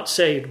are not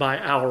saved by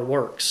our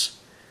works.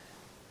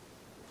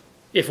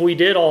 If we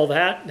did all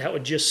that, that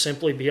would just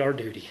simply be our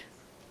duty.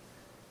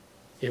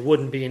 It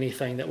wouldn't be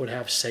anything that would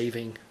have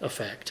saving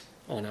effect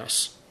on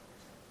us.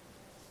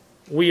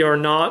 We are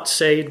not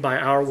saved by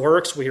our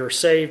works. We are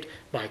saved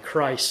by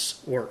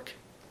Christ's work.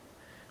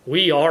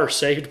 We are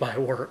saved by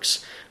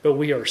works, but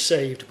we are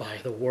saved by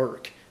the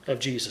work of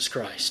Jesus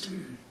Christ.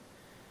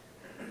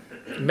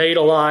 Made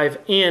alive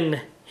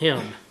in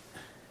Him.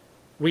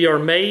 We are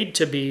made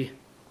to be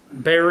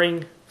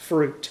bearing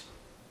fruit.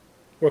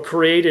 We're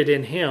created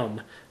in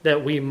Him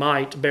that we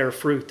might bear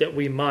fruit, that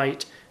we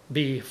might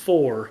be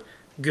for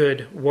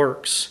good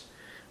works,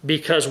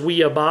 because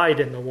we abide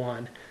in the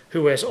one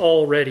who has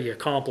already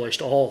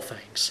accomplished all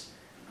things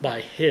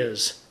by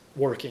His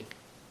working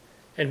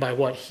and by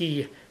what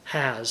He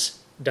has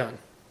done.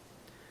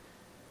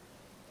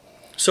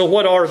 So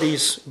what are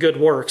these good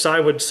works? I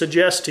would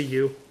suggest to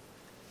you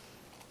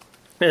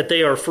that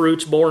they are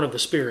fruits born of the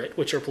Spirit,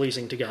 which are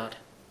pleasing to God,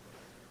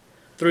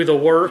 through the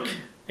work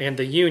and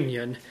the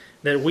union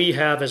that we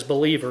have as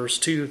believers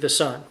to the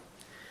Son.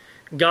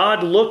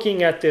 God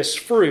looking at this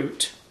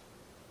fruit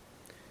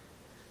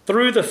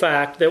through the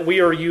fact that we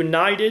are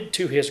united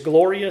to His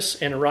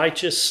glorious and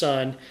righteous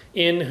Son,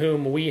 in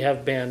whom we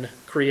have been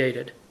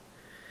created.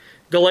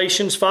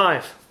 Galatians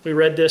 5. We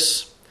read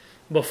this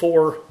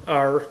before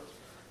our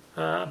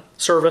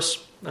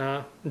service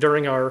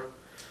during our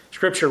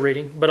scripture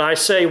reading. But I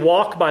say,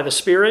 walk by the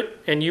Spirit,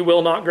 and you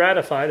will not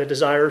gratify the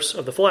desires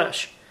of the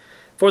flesh.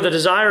 For the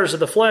desires of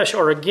the flesh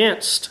are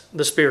against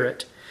the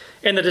Spirit,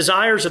 and the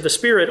desires of the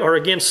Spirit are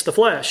against the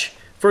flesh.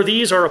 For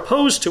these are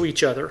opposed to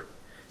each other,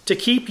 to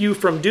keep you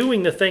from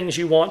doing the things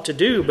you want to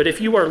do. But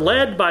if you are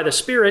led by the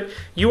Spirit,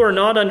 you are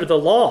not under the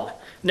law.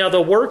 Now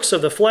the works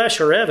of the flesh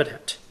are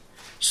evident: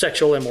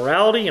 sexual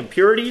immorality,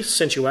 impurity,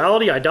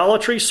 sensuality,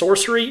 idolatry,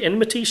 sorcery,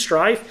 enmity,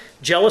 strife,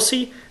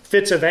 jealousy,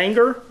 fits of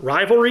anger,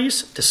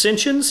 rivalries,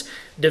 dissensions,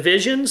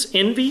 divisions,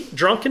 envy,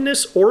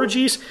 drunkenness,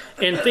 orgies,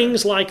 and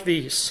things like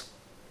these.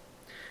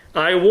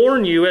 I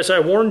warn you, as I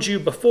warned you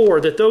before,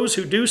 that those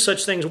who do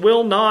such things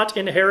will not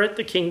inherit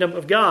the kingdom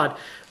of God.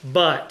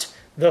 But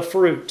the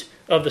fruit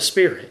of the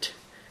Spirit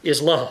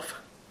is love,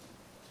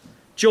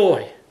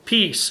 joy,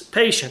 peace,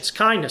 patience,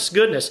 kindness,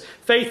 goodness,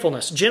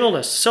 faithfulness,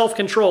 gentleness,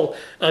 self-control.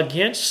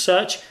 Against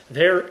such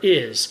there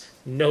is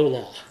no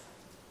law.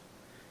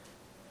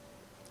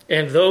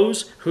 And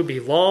those who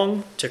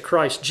belong to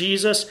Christ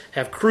Jesus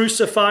have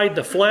crucified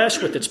the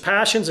flesh with its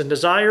passions and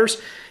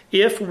desires.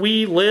 If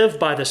we live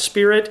by the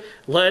Spirit,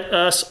 let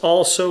us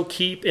also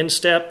keep in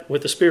step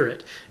with the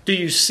Spirit. Do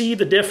you see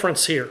the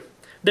difference here?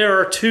 There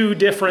are two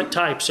different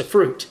types of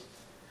fruit.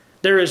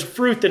 There is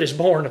fruit that is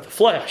born of the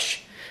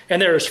flesh,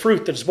 and there is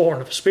fruit that is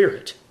born of the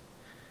Spirit.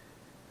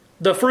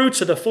 The fruits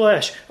of the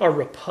flesh are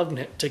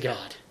repugnant to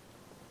God.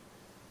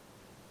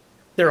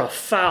 They're a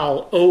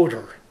foul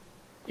odor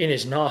in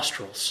his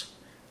nostrils.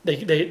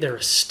 They're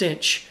a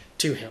stench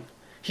to him.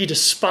 He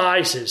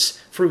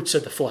despises fruits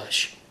of the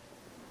flesh.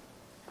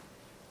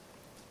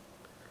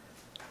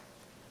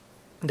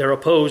 They're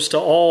opposed to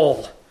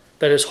all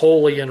that is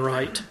holy and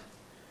right.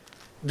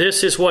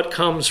 This is what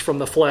comes from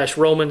the flesh.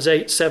 Romans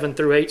 8, 7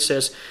 through 8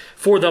 says,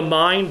 "For the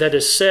mind that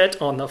is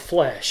set on the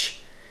flesh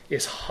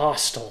is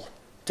hostile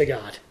to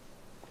God.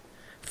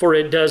 For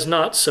it does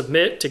not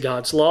submit to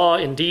God's law.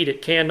 Indeed,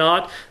 it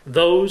cannot.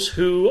 Those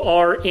who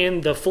are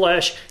in the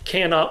flesh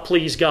cannot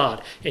please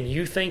God." And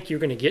you think you're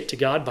going to get to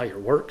God by your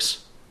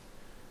works?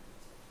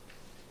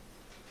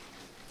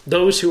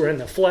 Those who are in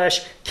the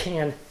flesh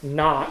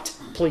cannot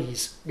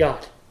please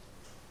God.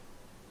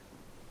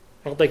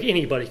 I don't think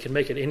anybody can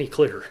make it any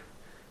clearer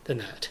than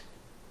that.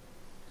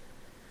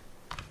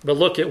 But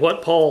look at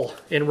what Paul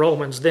in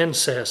Romans then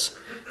says.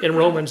 In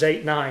Romans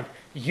 8, 9,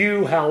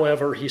 "You,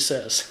 however," he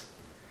says,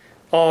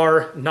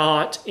 "are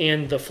not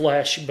in the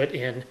flesh, but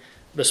in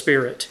the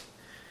Spirit.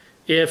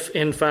 If,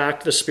 in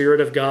fact, the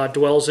Spirit of God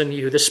dwells in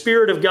you." The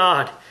Spirit of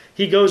God,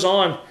 he goes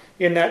on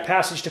in that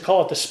passage to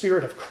call it the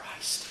Spirit of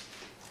Christ.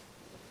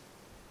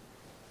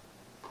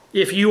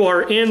 If you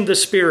are in the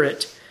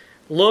Spirit,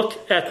 look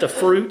at the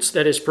fruits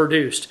that is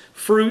produced.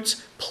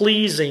 Fruits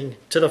pleasing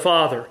to the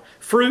Father.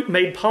 Fruit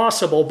made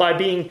possible by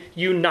being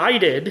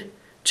united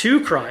to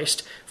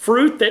Christ.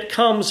 Fruit that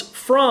comes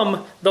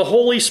from the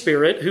Holy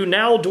Spirit who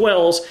now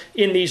dwells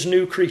in these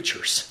new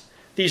creatures.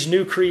 This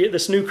new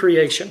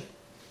creation.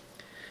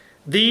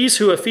 These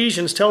who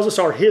Ephesians tells us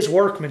are his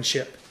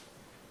workmanship.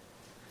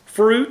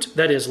 Fruit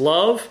that is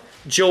love,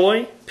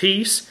 joy,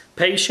 peace,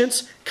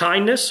 patience,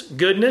 kindness,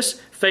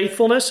 goodness,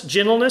 faithfulness,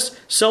 gentleness,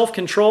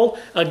 self-control,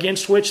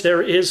 against which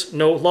there is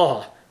no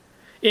law.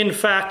 In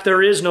fact,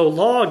 there is no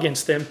law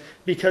against them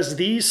because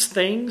these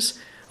things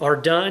are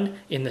done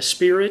in the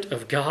Spirit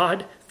of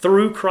God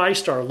through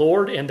Christ our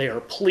Lord, and they are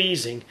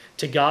pleasing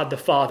to God the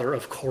Father.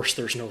 Of course,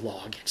 there's no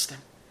law against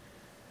them.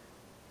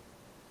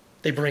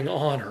 They bring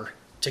honor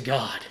to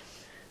God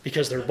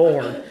because they're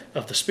born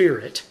of the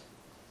Spirit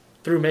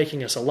through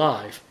making us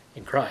alive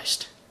in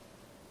Christ.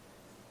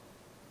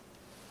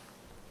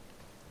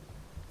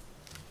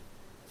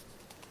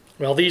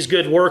 Well, these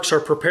good works are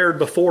prepared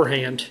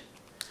beforehand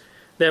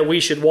that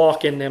we should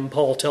walk in them,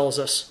 Paul tells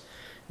us.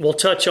 We'll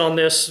touch on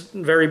this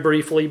very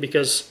briefly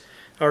because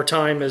our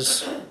time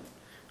is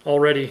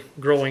already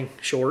growing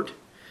short.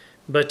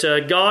 But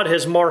God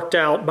has marked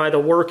out by the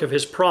work of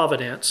his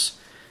providence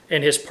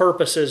and his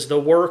purposes the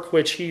work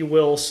which he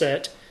will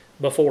set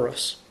before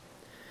us.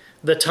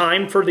 The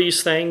time for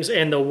these things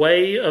and the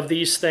way of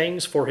these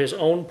things for his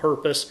own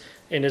purpose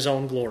and his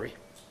own glory.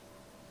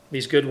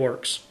 These good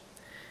works.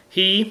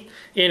 He,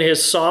 in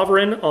his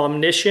sovereign,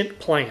 omniscient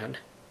plan,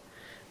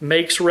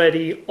 makes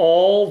ready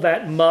all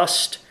that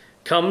must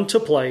come to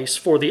place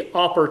for the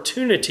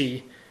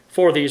opportunity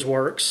for these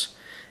works,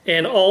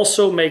 and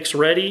also makes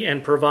ready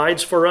and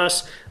provides for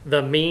us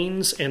the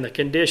means and the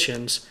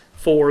conditions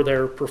for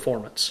their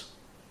performance.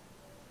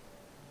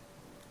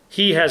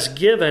 He has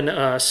given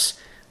us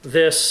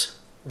this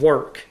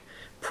work,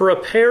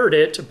 prepared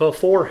it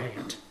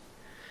beforehand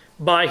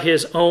by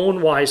his own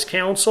wise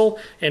counsel,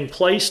 and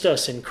placed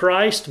us in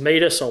Christ,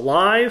 made us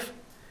alive,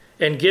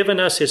 and given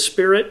us his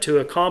Spirit to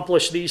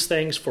accomplish these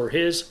things for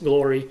his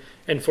glory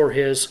and for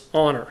his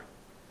honor.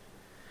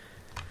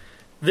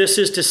 This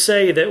is to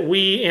say that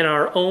we in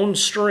our own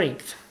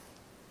strength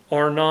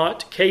are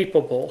not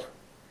capable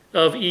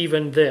of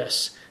even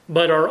this,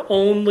 but are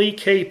only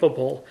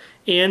capable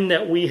in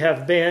that we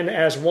have been,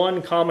 as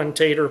one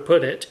commentator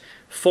put it,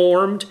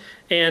 formed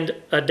and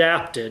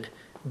adapted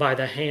by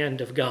the hand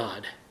of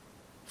God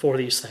for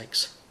these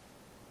things.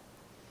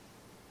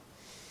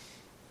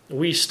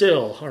 We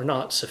still are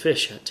not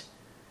sufficient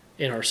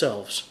in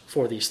ourselves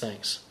for these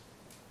things.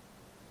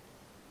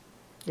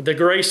 The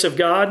grace of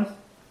God,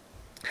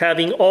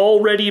 having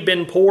already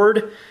been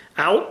poured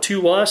out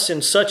to us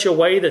in such a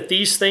way that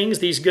these things,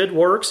 these good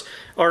works,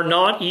 are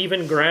not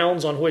even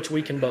grounds on which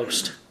we can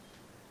boast.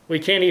 We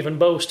can't even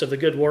boast of the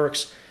good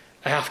works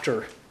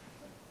after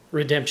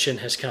redemption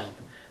has come,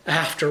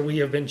 after we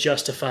have been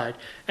justified,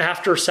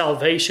 after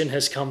salvation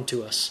has come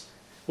to us.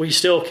 We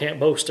still can't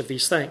boast of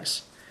these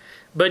things.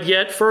 But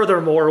yet,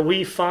 furthermore,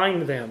 we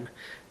find them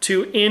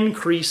to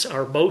increase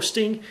our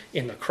boasting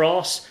in the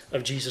cross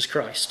of Jesus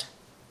Christ.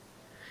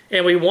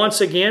 And we once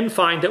again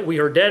find that we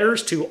are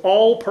debtors to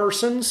all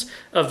persons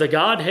of the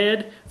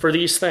Godhead for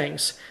these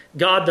things.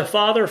 God the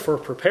Father for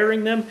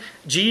preparing them,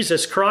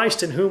 Jesus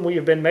Christ in whom we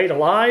have been made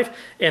alive,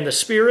 and the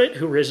Spirit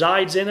who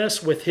resides in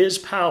us with his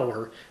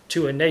power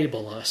to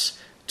enable us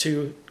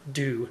to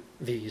do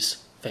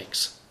these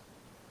things.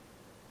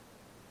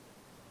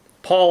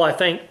 Paul, I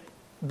think,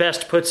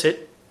 best puts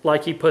it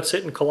like he puts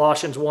it in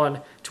Colossians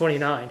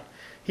 1:29.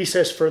 He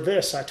says, "For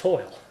this I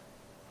toil."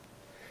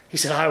 He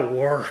said, I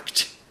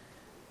worked.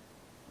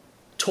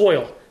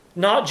 Toil.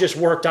 Not just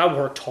worked, I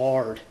worked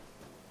hard.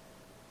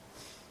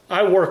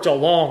 I worked a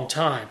long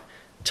time.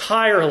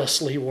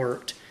 Tirelessly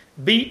worked.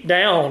 Beat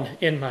down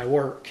in my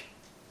work.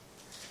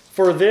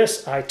 For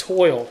this I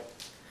toil,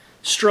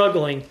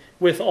 struggling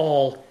with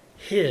all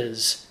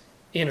his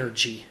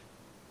energy,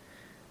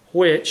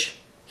 which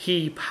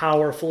he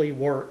powerfully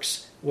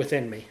works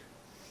within me.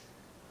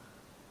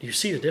 Do you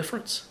see the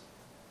difference?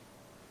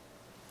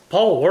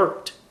 Paul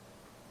worked.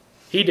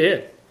 He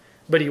did.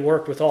 But he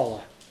worked with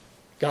all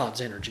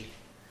God's energy,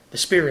 the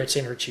Spirit's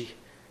energy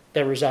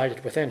that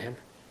resided within him.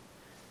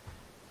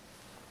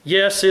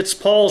 Yes, it's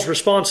Paul's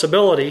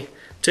responsibility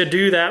to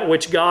do that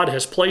which God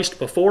has placed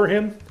before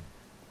him.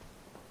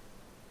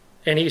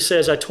 And he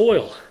says, I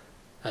toil,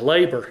 I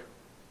labor.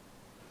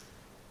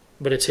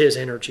 But it's his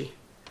energy.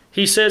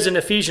 He says in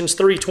Ephesians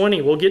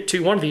 3:20, we'll get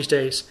to one of these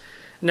days,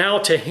 now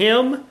to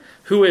him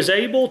who is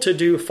able to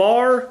do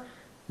far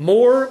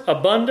more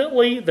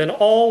abundantly than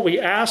all we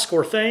ask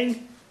or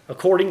think,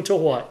 according to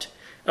what?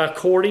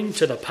 According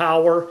to the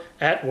power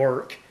at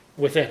work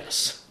within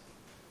us.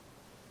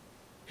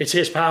 It's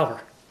his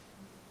power.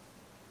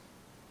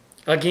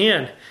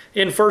 Again,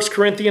 in 1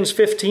 Corinthians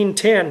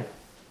 15:10,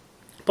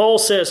 Paul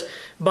says,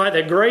 by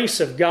the grace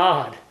of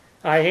God,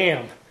 I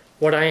am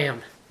what I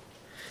am.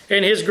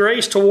 And his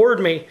grace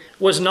toward me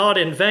was not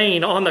in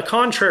vain. On the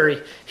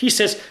contrary, he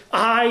says,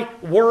 I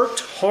worked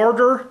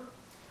harder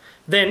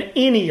than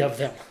any of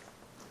them.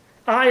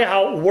 I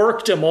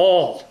outworked them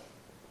all.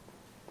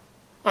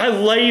 I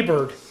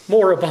labored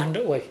more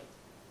abundantly,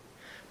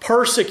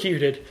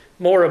 persecuted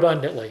more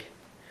abundantly.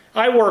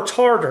 I worked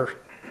harder,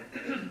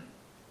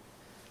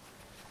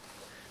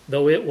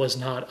 though it was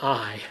not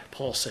I,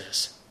 Paul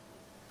says.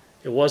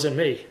 It wasn't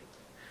me.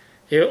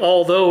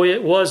 Although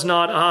it was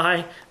not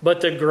I,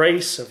 but the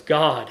grace of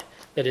God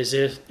that is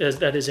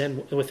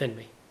within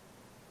me.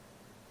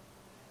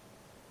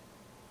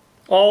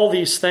 All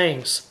these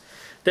things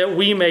that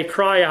we may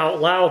cry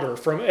out louder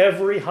from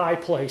every high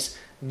place,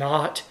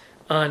 not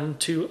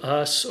unto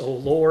us, O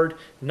Lord,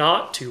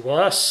 not to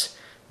us,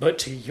 but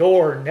to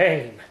your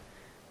name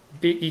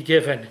be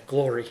given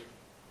glory.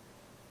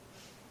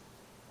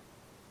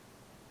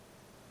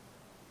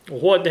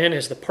 What then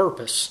is the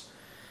purpose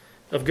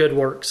of good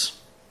works?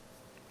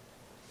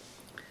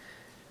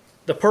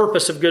 The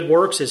purpose of good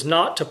works is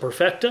not to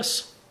perfect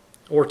us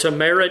or to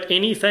merit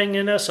anything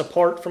in us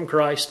apart from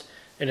Christ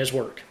and his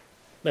work.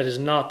 That is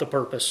not the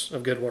purpose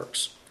of good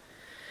works.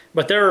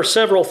 But there are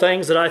several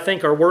things that I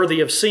think are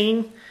worthy of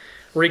seeing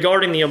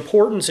regarding the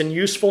importance and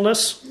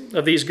usefulness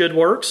of these good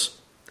works.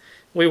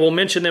 We will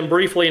mention them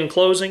briefly in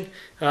closing.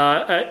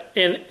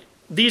 And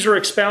these are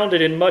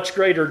expounded in much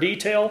greater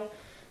detail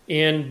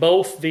in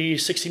both the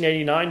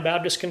 1689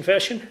 Baptist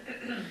Confession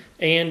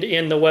and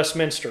in the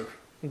Westminster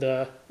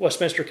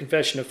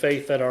Confession of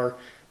Faith that our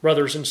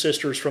brothers and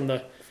sisters from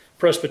the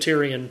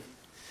Presbyterian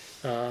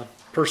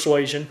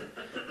persuasion,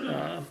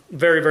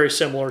 very, very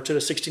similar to the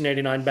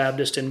 1689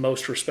 Baptist in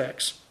most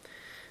respects.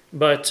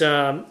 But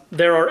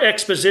there are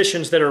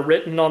expositions that are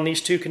written on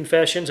these two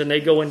confessions, and they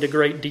go into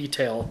great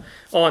detail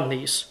on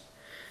these.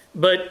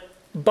 But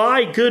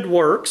by good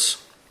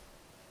works,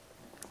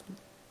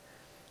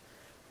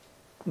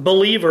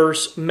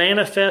 believers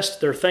manifest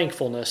their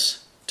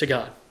thankfulness to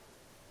God.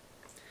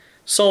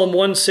 Psalm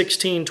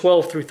 116,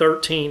 12 through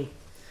 13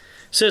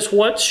 says,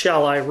 what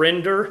shall I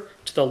render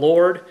to the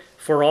Lord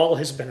for all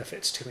his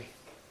benefits to me?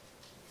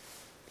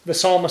 The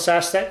psalmist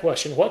asks that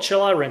question, what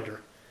shall I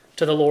render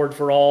to the Lord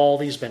for all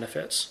these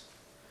benefits?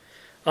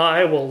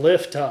 I will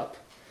lift up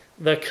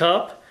the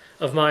cup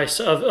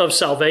of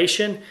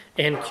salvation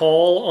and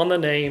call on the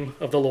name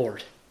of the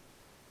Lord.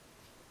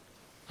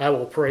 I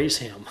will praise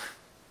him,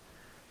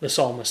 the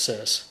psalmist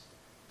says,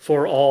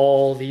 for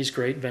all these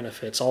great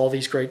benefits, all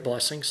these great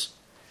blessings.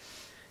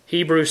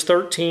 Hebrews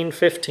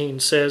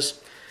 13:15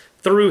 says,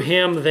 through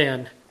him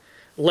then,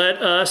 let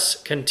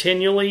us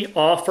continually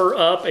offer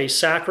up a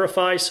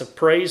sacrifice of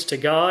praise to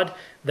God,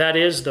 that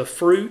is the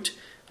fruit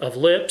of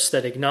lips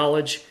that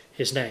acknowledge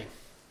his name.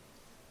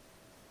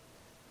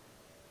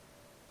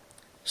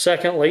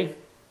 Secondly,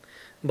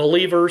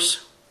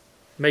 believers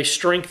may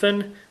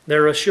strengthen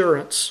their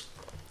assurance.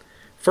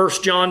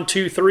 1 John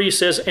 2:3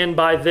 says, "And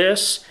by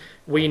this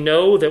we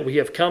know that we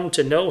have come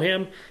to know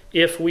him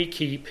if we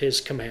keep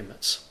his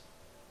commandments."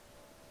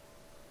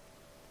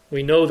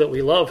 We know that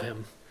we love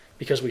him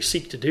because we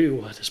seek to do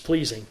what is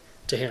pleasing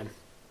to him.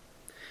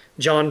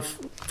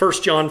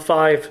 1 John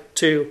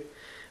 5:2,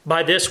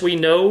 "By this we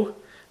know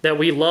that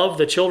we love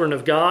the children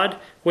of God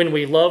when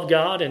we love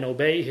God and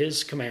obey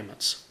his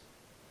commandments."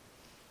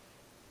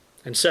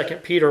 And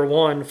 2 Peter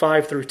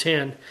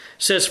 1:5-10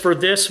 says, "For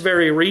this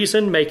very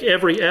reason make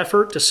every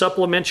effort to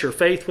supplement your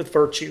faith with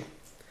virtue,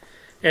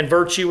 and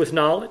virtue with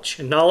knowledge,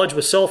 and knowledge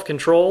with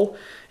self-control,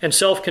 and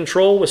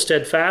self-control with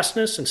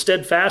steadfastness, and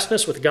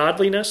steadfastness with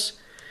godliness,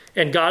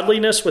 and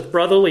godliness with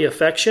brotherly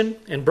affection,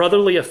 and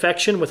brotherly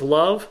affection with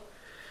love.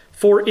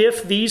 For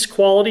if these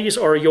qualities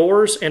are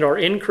yours and are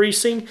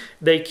increasing,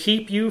 they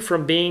keep you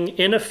from being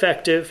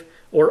ineffective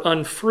or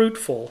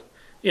unfruitful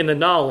in the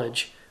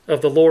knowledge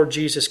of the Lord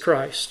Jesus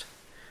Christ.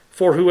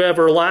 For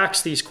whoever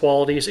lacks these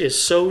qualities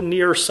is so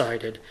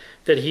nearsighted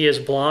that he is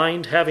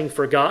blind, having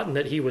forgotten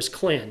that he was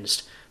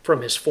cleansed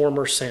from his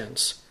former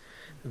sins.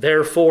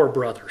 Therefore,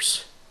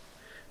 brothers,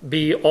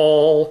 be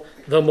all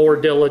the more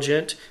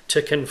diligent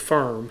to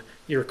confirm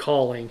your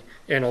calling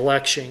and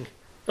election.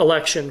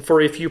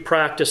 For if you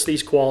practice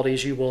these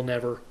qualities, you will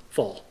never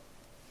fall."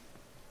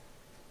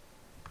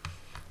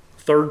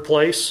 Third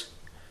place,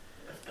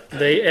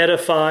 they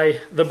edify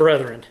the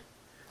brethren.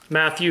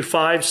 Matthew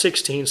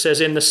 5:16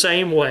 says, "In the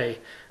same way,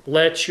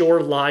 let your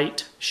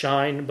light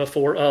shine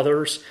before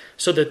others,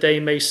 so that they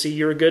may see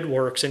your good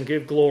works and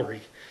give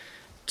glory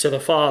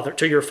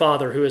to your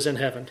Father who is in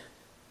heaven."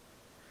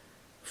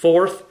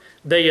 Fourth,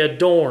 they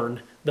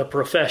adorn the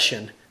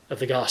profession of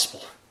the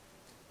gospel.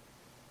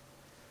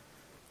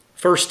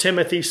 1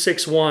 Timothy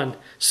 6:1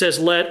 says,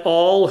 "Let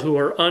all who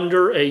are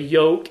under a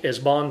yoke as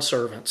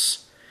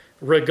bondservants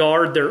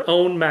regard their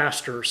own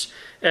masters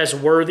as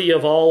worthy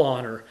of all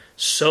honor,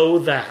 so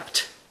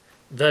that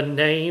the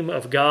name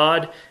of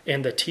God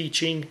and the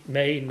teaching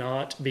may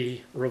not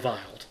be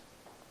reviled."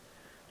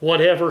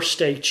 Whatever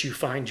state you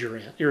find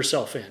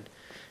yourself in,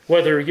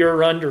 whether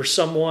you're under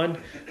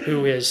someone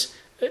who is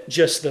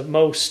just the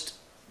most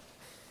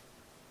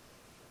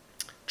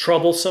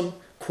troublesome,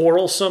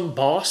 quarrelsome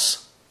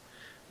boss,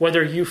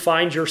 whether you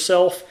find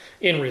yourself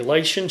in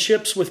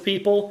relationships with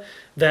people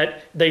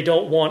that they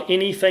don't want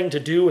anything to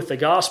do with the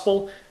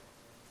gospel,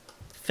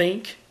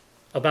 think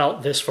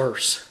about this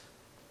verse.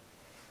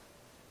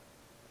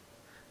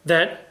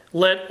 That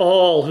let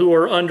all who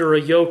are under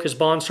a yoke as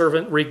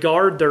bondservant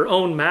regard their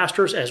own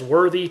masters as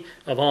worthy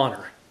of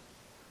honor,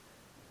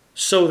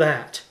 so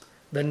that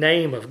the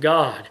name of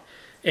God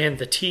and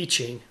the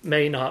teaching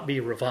may not be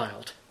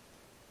reviled.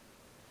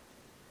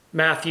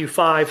 Matthew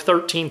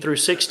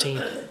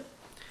 5:13-16,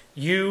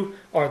 "You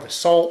are the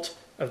salt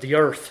of the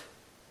earth.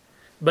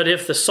 But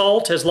if the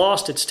salt has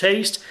lost its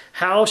taste,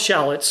 how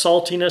shall its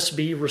saltiness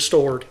be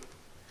restored?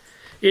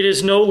 It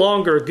is no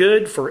longer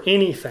good for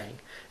anything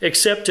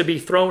except to be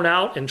thrown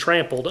out and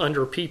trampled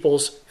under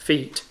people's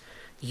feet.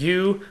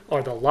 You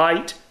are the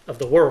light of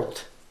the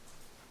world."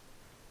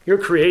 You're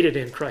created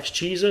in Christ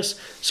Jesus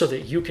so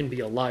that you can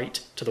be a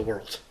light to the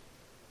world.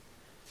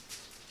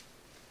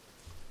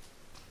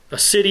 A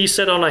city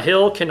set on a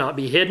hill cannot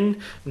be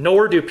hidden,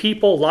 nor do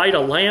people light a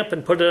lamp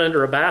and put it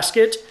under a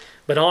basket,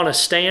 but on a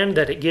stand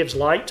that it gives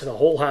light to the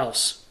whole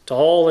house, to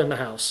all in the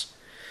house.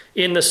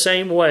 In the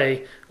same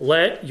way,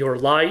 let your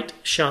light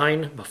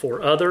shine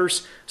before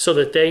others, so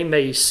that they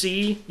may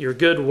see your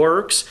good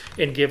works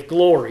and give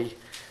glory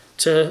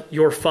to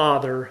your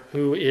Father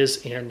who is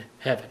in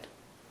heaven.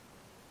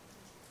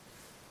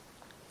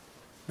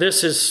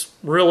 This is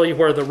really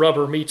where the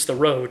rubber meets the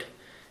road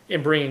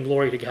in bringing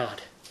glory to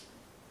God.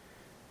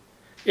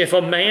 If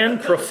a man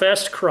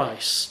professed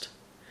Christ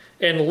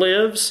and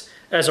lives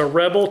as a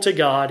rebel to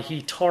God,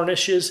 he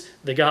tarnishes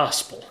the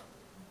gospel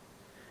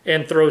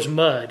and throws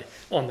mud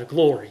on the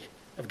glory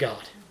of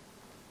God.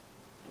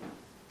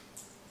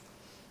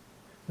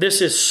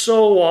 This is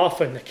so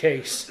often the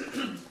case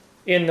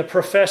in the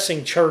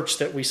professing church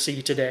that we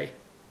see today.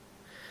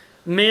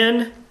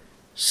 Men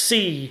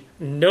see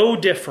no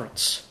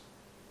difference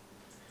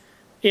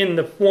in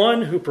the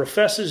one who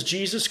professes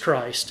Jesus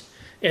Christ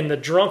and the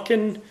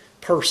drunken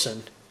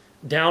person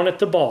down at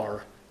the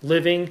bar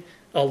living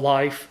a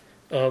life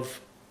of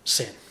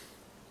sin.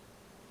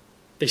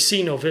 They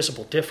see no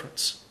visible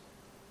difference.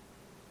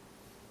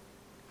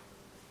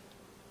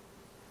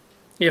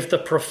 If the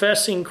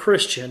professing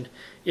Christian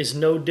is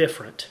no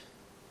different,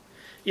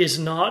 is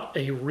not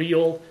a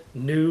real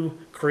new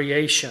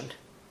creation,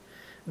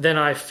 then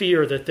I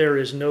fear that there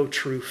is no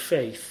true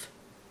faith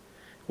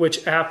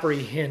which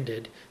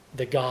apprehended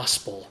the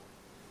gospel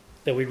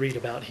that we read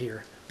about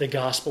here, the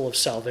gospel of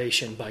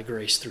salvation by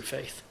grace through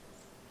faith,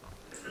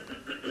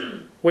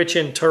 which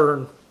in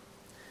turn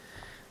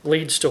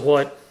leads to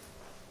what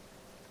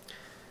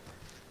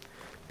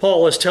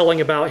Paul is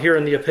telling about here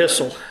in the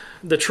epistle.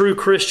 The true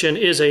Christian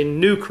is a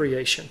new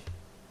creation.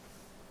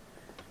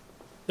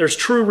 There's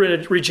true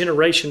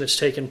regeneration that's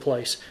taken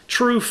place.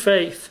 True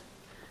faith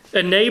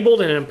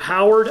enabled and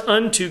empowered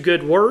unto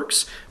good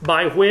works,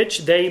 by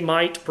which they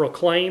might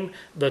proclaim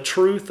the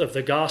truth of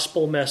the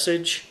gospel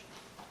message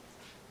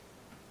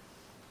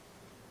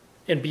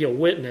and be a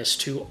witness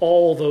to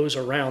all those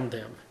around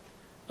them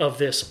of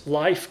this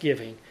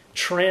life-giving,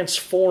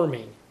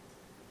 transforming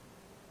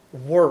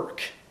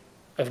work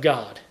of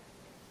God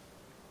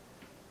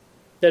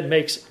that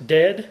makes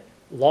dead,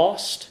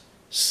 lost,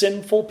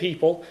 sinful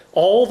people,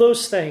 all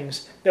those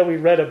things that we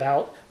read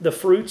about, the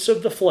fruits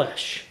of the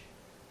flesh,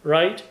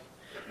 right?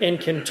 And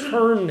can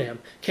turn them,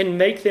 can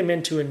make them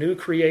into a new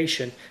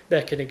creation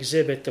that can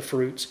exhibit the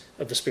fruits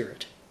of the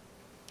Spirit.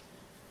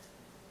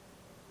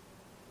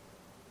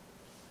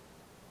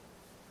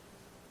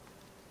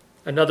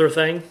 Another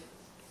thing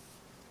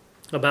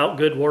about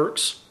good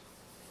works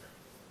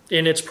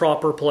in its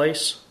proper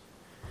place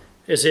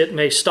is it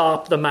may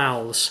stop the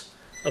mouths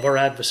of our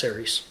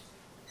adversaries.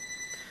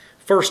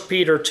 1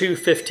 Peter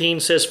 2:15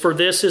 says, "For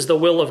this is the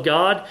will of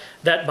God,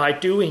 that by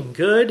doing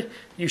good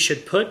you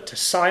should put to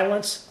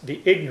silence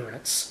the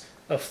ignorance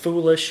of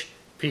foolish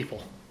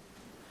people."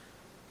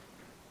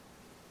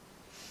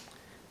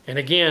 And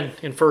again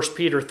in 1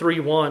 Peter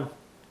 3:1,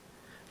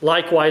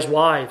 "Likewise,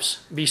 wives,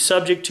 be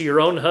subject to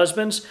your own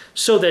husbands,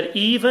 so that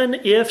even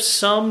if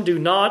some do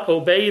not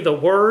obey the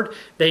word,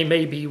 they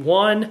may be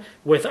won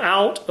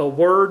without a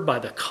word by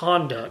the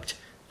conduct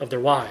of their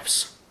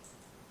wives."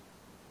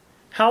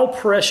 How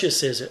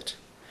precious is it?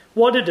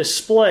 What a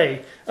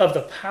display of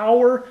the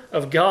power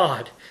of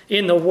God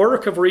in the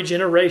work of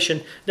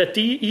regeneration, that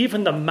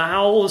even the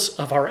mouths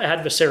of our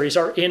adversaries,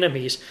 our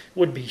enemies,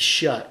 would be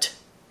shut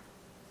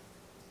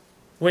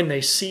when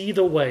they see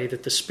the way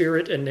that the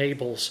Spirit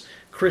enables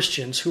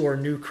Christians who are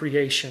new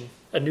creation,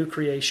 new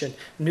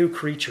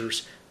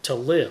creatures, to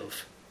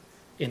live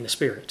in the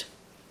Spirit.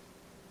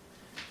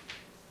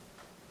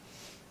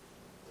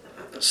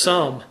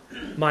 Some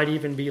might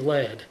even be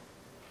led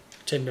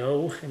to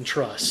know and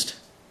trust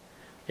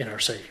in our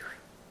Savior.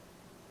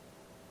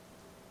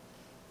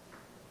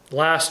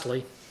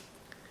 Lastly,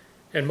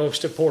 and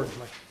most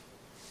importantly,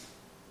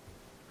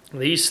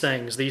 these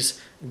things, these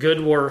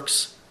good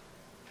works,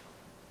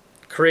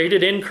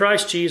 created in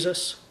Christ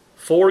Jesus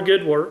for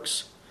good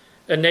works,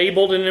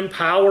 enabled and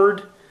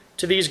empowered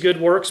to these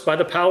good works by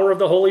the power of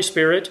the Holy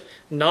Spirit,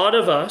 not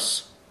of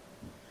us,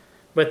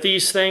 but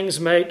these things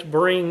might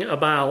bring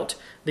about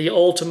the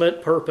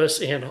ultimate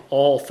purpose in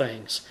all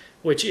things,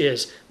 which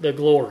is the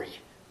glory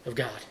of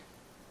God.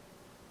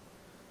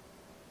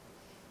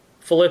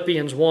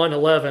 Philippians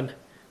 1:11,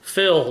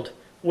 filled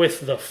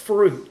with the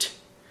fruit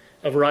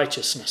of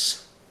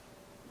righteousness.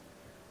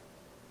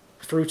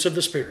 Fruits of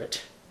the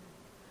Spirit.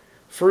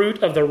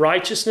 Fruit of the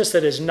righteousness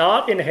that is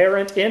not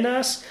inherent in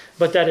us,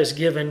 but that is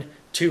given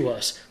to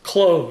us,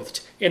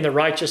 clothed in the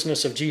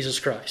righteousness of Jesus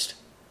Christ.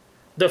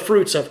 The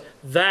fruits of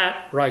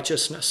that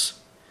righteousness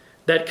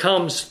that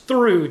comes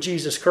through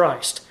Jesus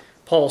Christ,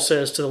 Paul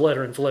says to the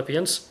letter in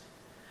Philippians,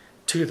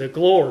 to the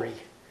glory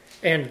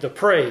and the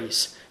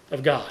praise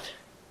of God.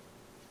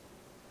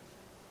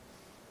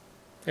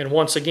 And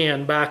once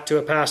again, back to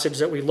a passage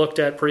that we looked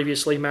at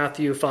previously,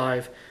 Matthew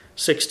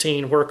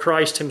 5:16, where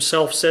Christ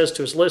himself says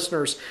to his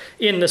listeners,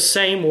 "In the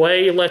same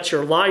way, let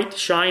your light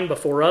shine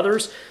before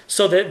others,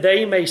 so that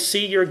they may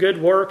see your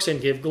good works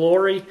and give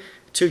glory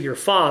to your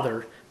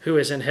Father who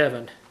is in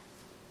heaven."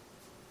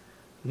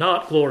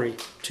 Not glory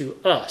to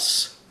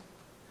us,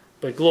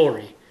 but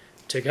glory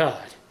to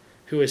God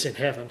who is in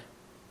heaven.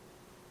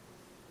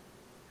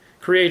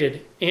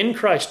 Created in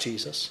Christ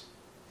Jesus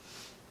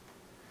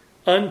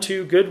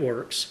unto good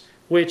works,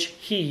 which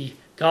he,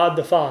 God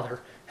the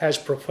Father, has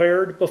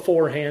prepared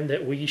beforehand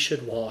that we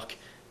should walk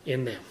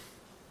in them.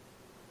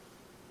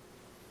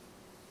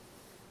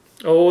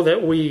 Oh,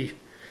 that we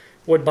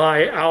would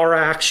by our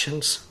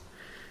actions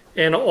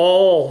and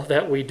all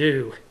that we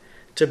do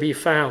to be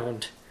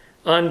found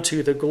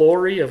unto the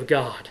glory of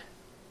God,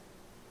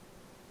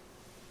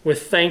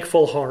 with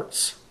thankful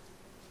hearts,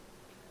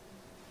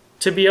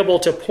 to be able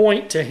to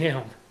point to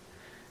him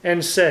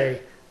and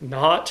say,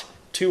 not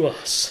to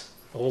us,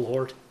 O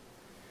Lord,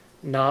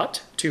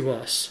 not to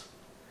us,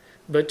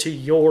 but to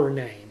your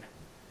name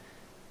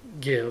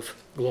give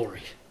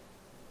glory.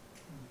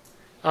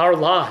 Our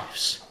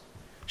lives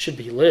should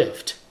be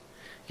lived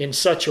in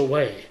such a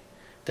way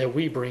that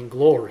we bring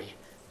glory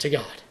to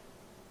God.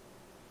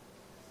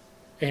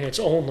 And it's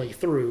only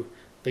through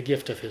the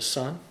gift of his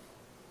Son,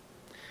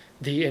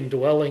 the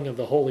indwelling of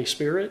the Holy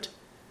Spirit,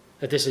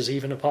 that this is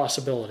even a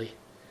possibility,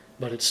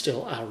 but it's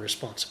still our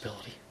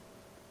responsibility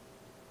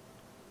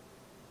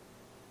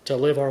to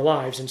live our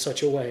lives in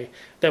such a way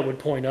that would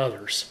point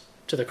others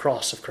to the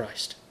cross of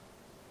Christ.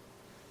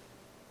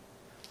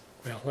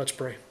 Well, let's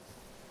pray.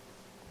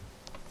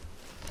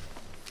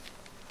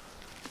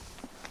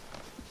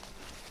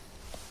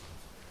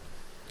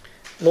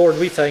 Lord,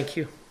 we thank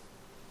you.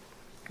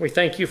 We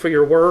thank you for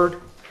your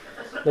word.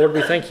 Lord,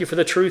 we thank you for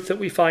the truth that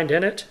we find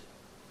in it.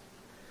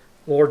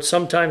 Lord,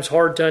 sometimes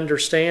hard to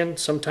understand,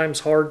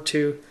 sometimes hard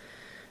to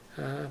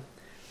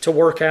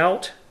work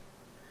out.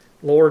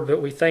 Lord,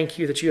 but we thank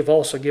you that you have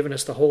also given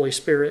us the Holy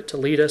Spirit to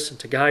lead us and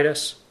to guide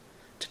us,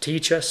 to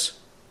teach us,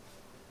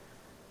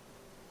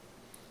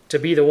 to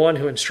be the one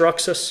who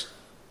instructs us,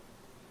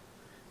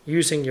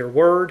 using your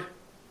word,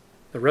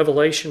 the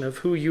revelation of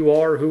who you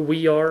are, who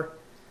we are,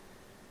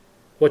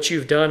 what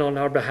you've done on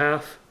our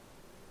behalf.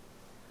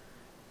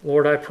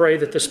 Lord, I pray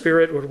that the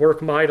Spirit would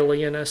work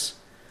mightily in us,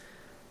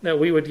 that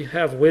we would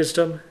have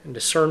wisdom and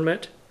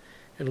discernment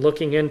in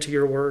looking into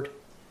your word.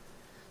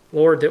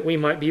 Lord, that we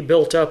might be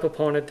built up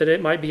upon it, that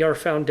it might be our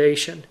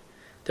foundation,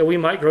 that we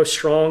might grow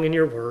strong in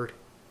your word.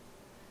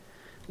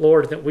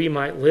 Lord, that we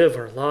might live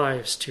our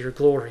lives to your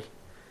glory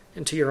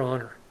and to your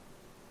honor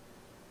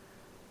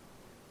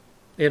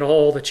in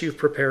all that you've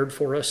prepared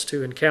for us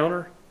to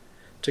encounter,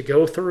 to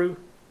go through.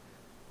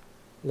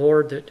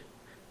 Lord, that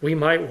we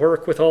might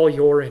work with all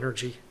your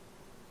energy,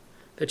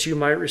 that you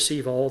might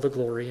receive all the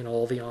glory and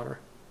all the honor.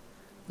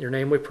 In your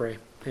name we pray.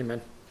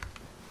 Amen.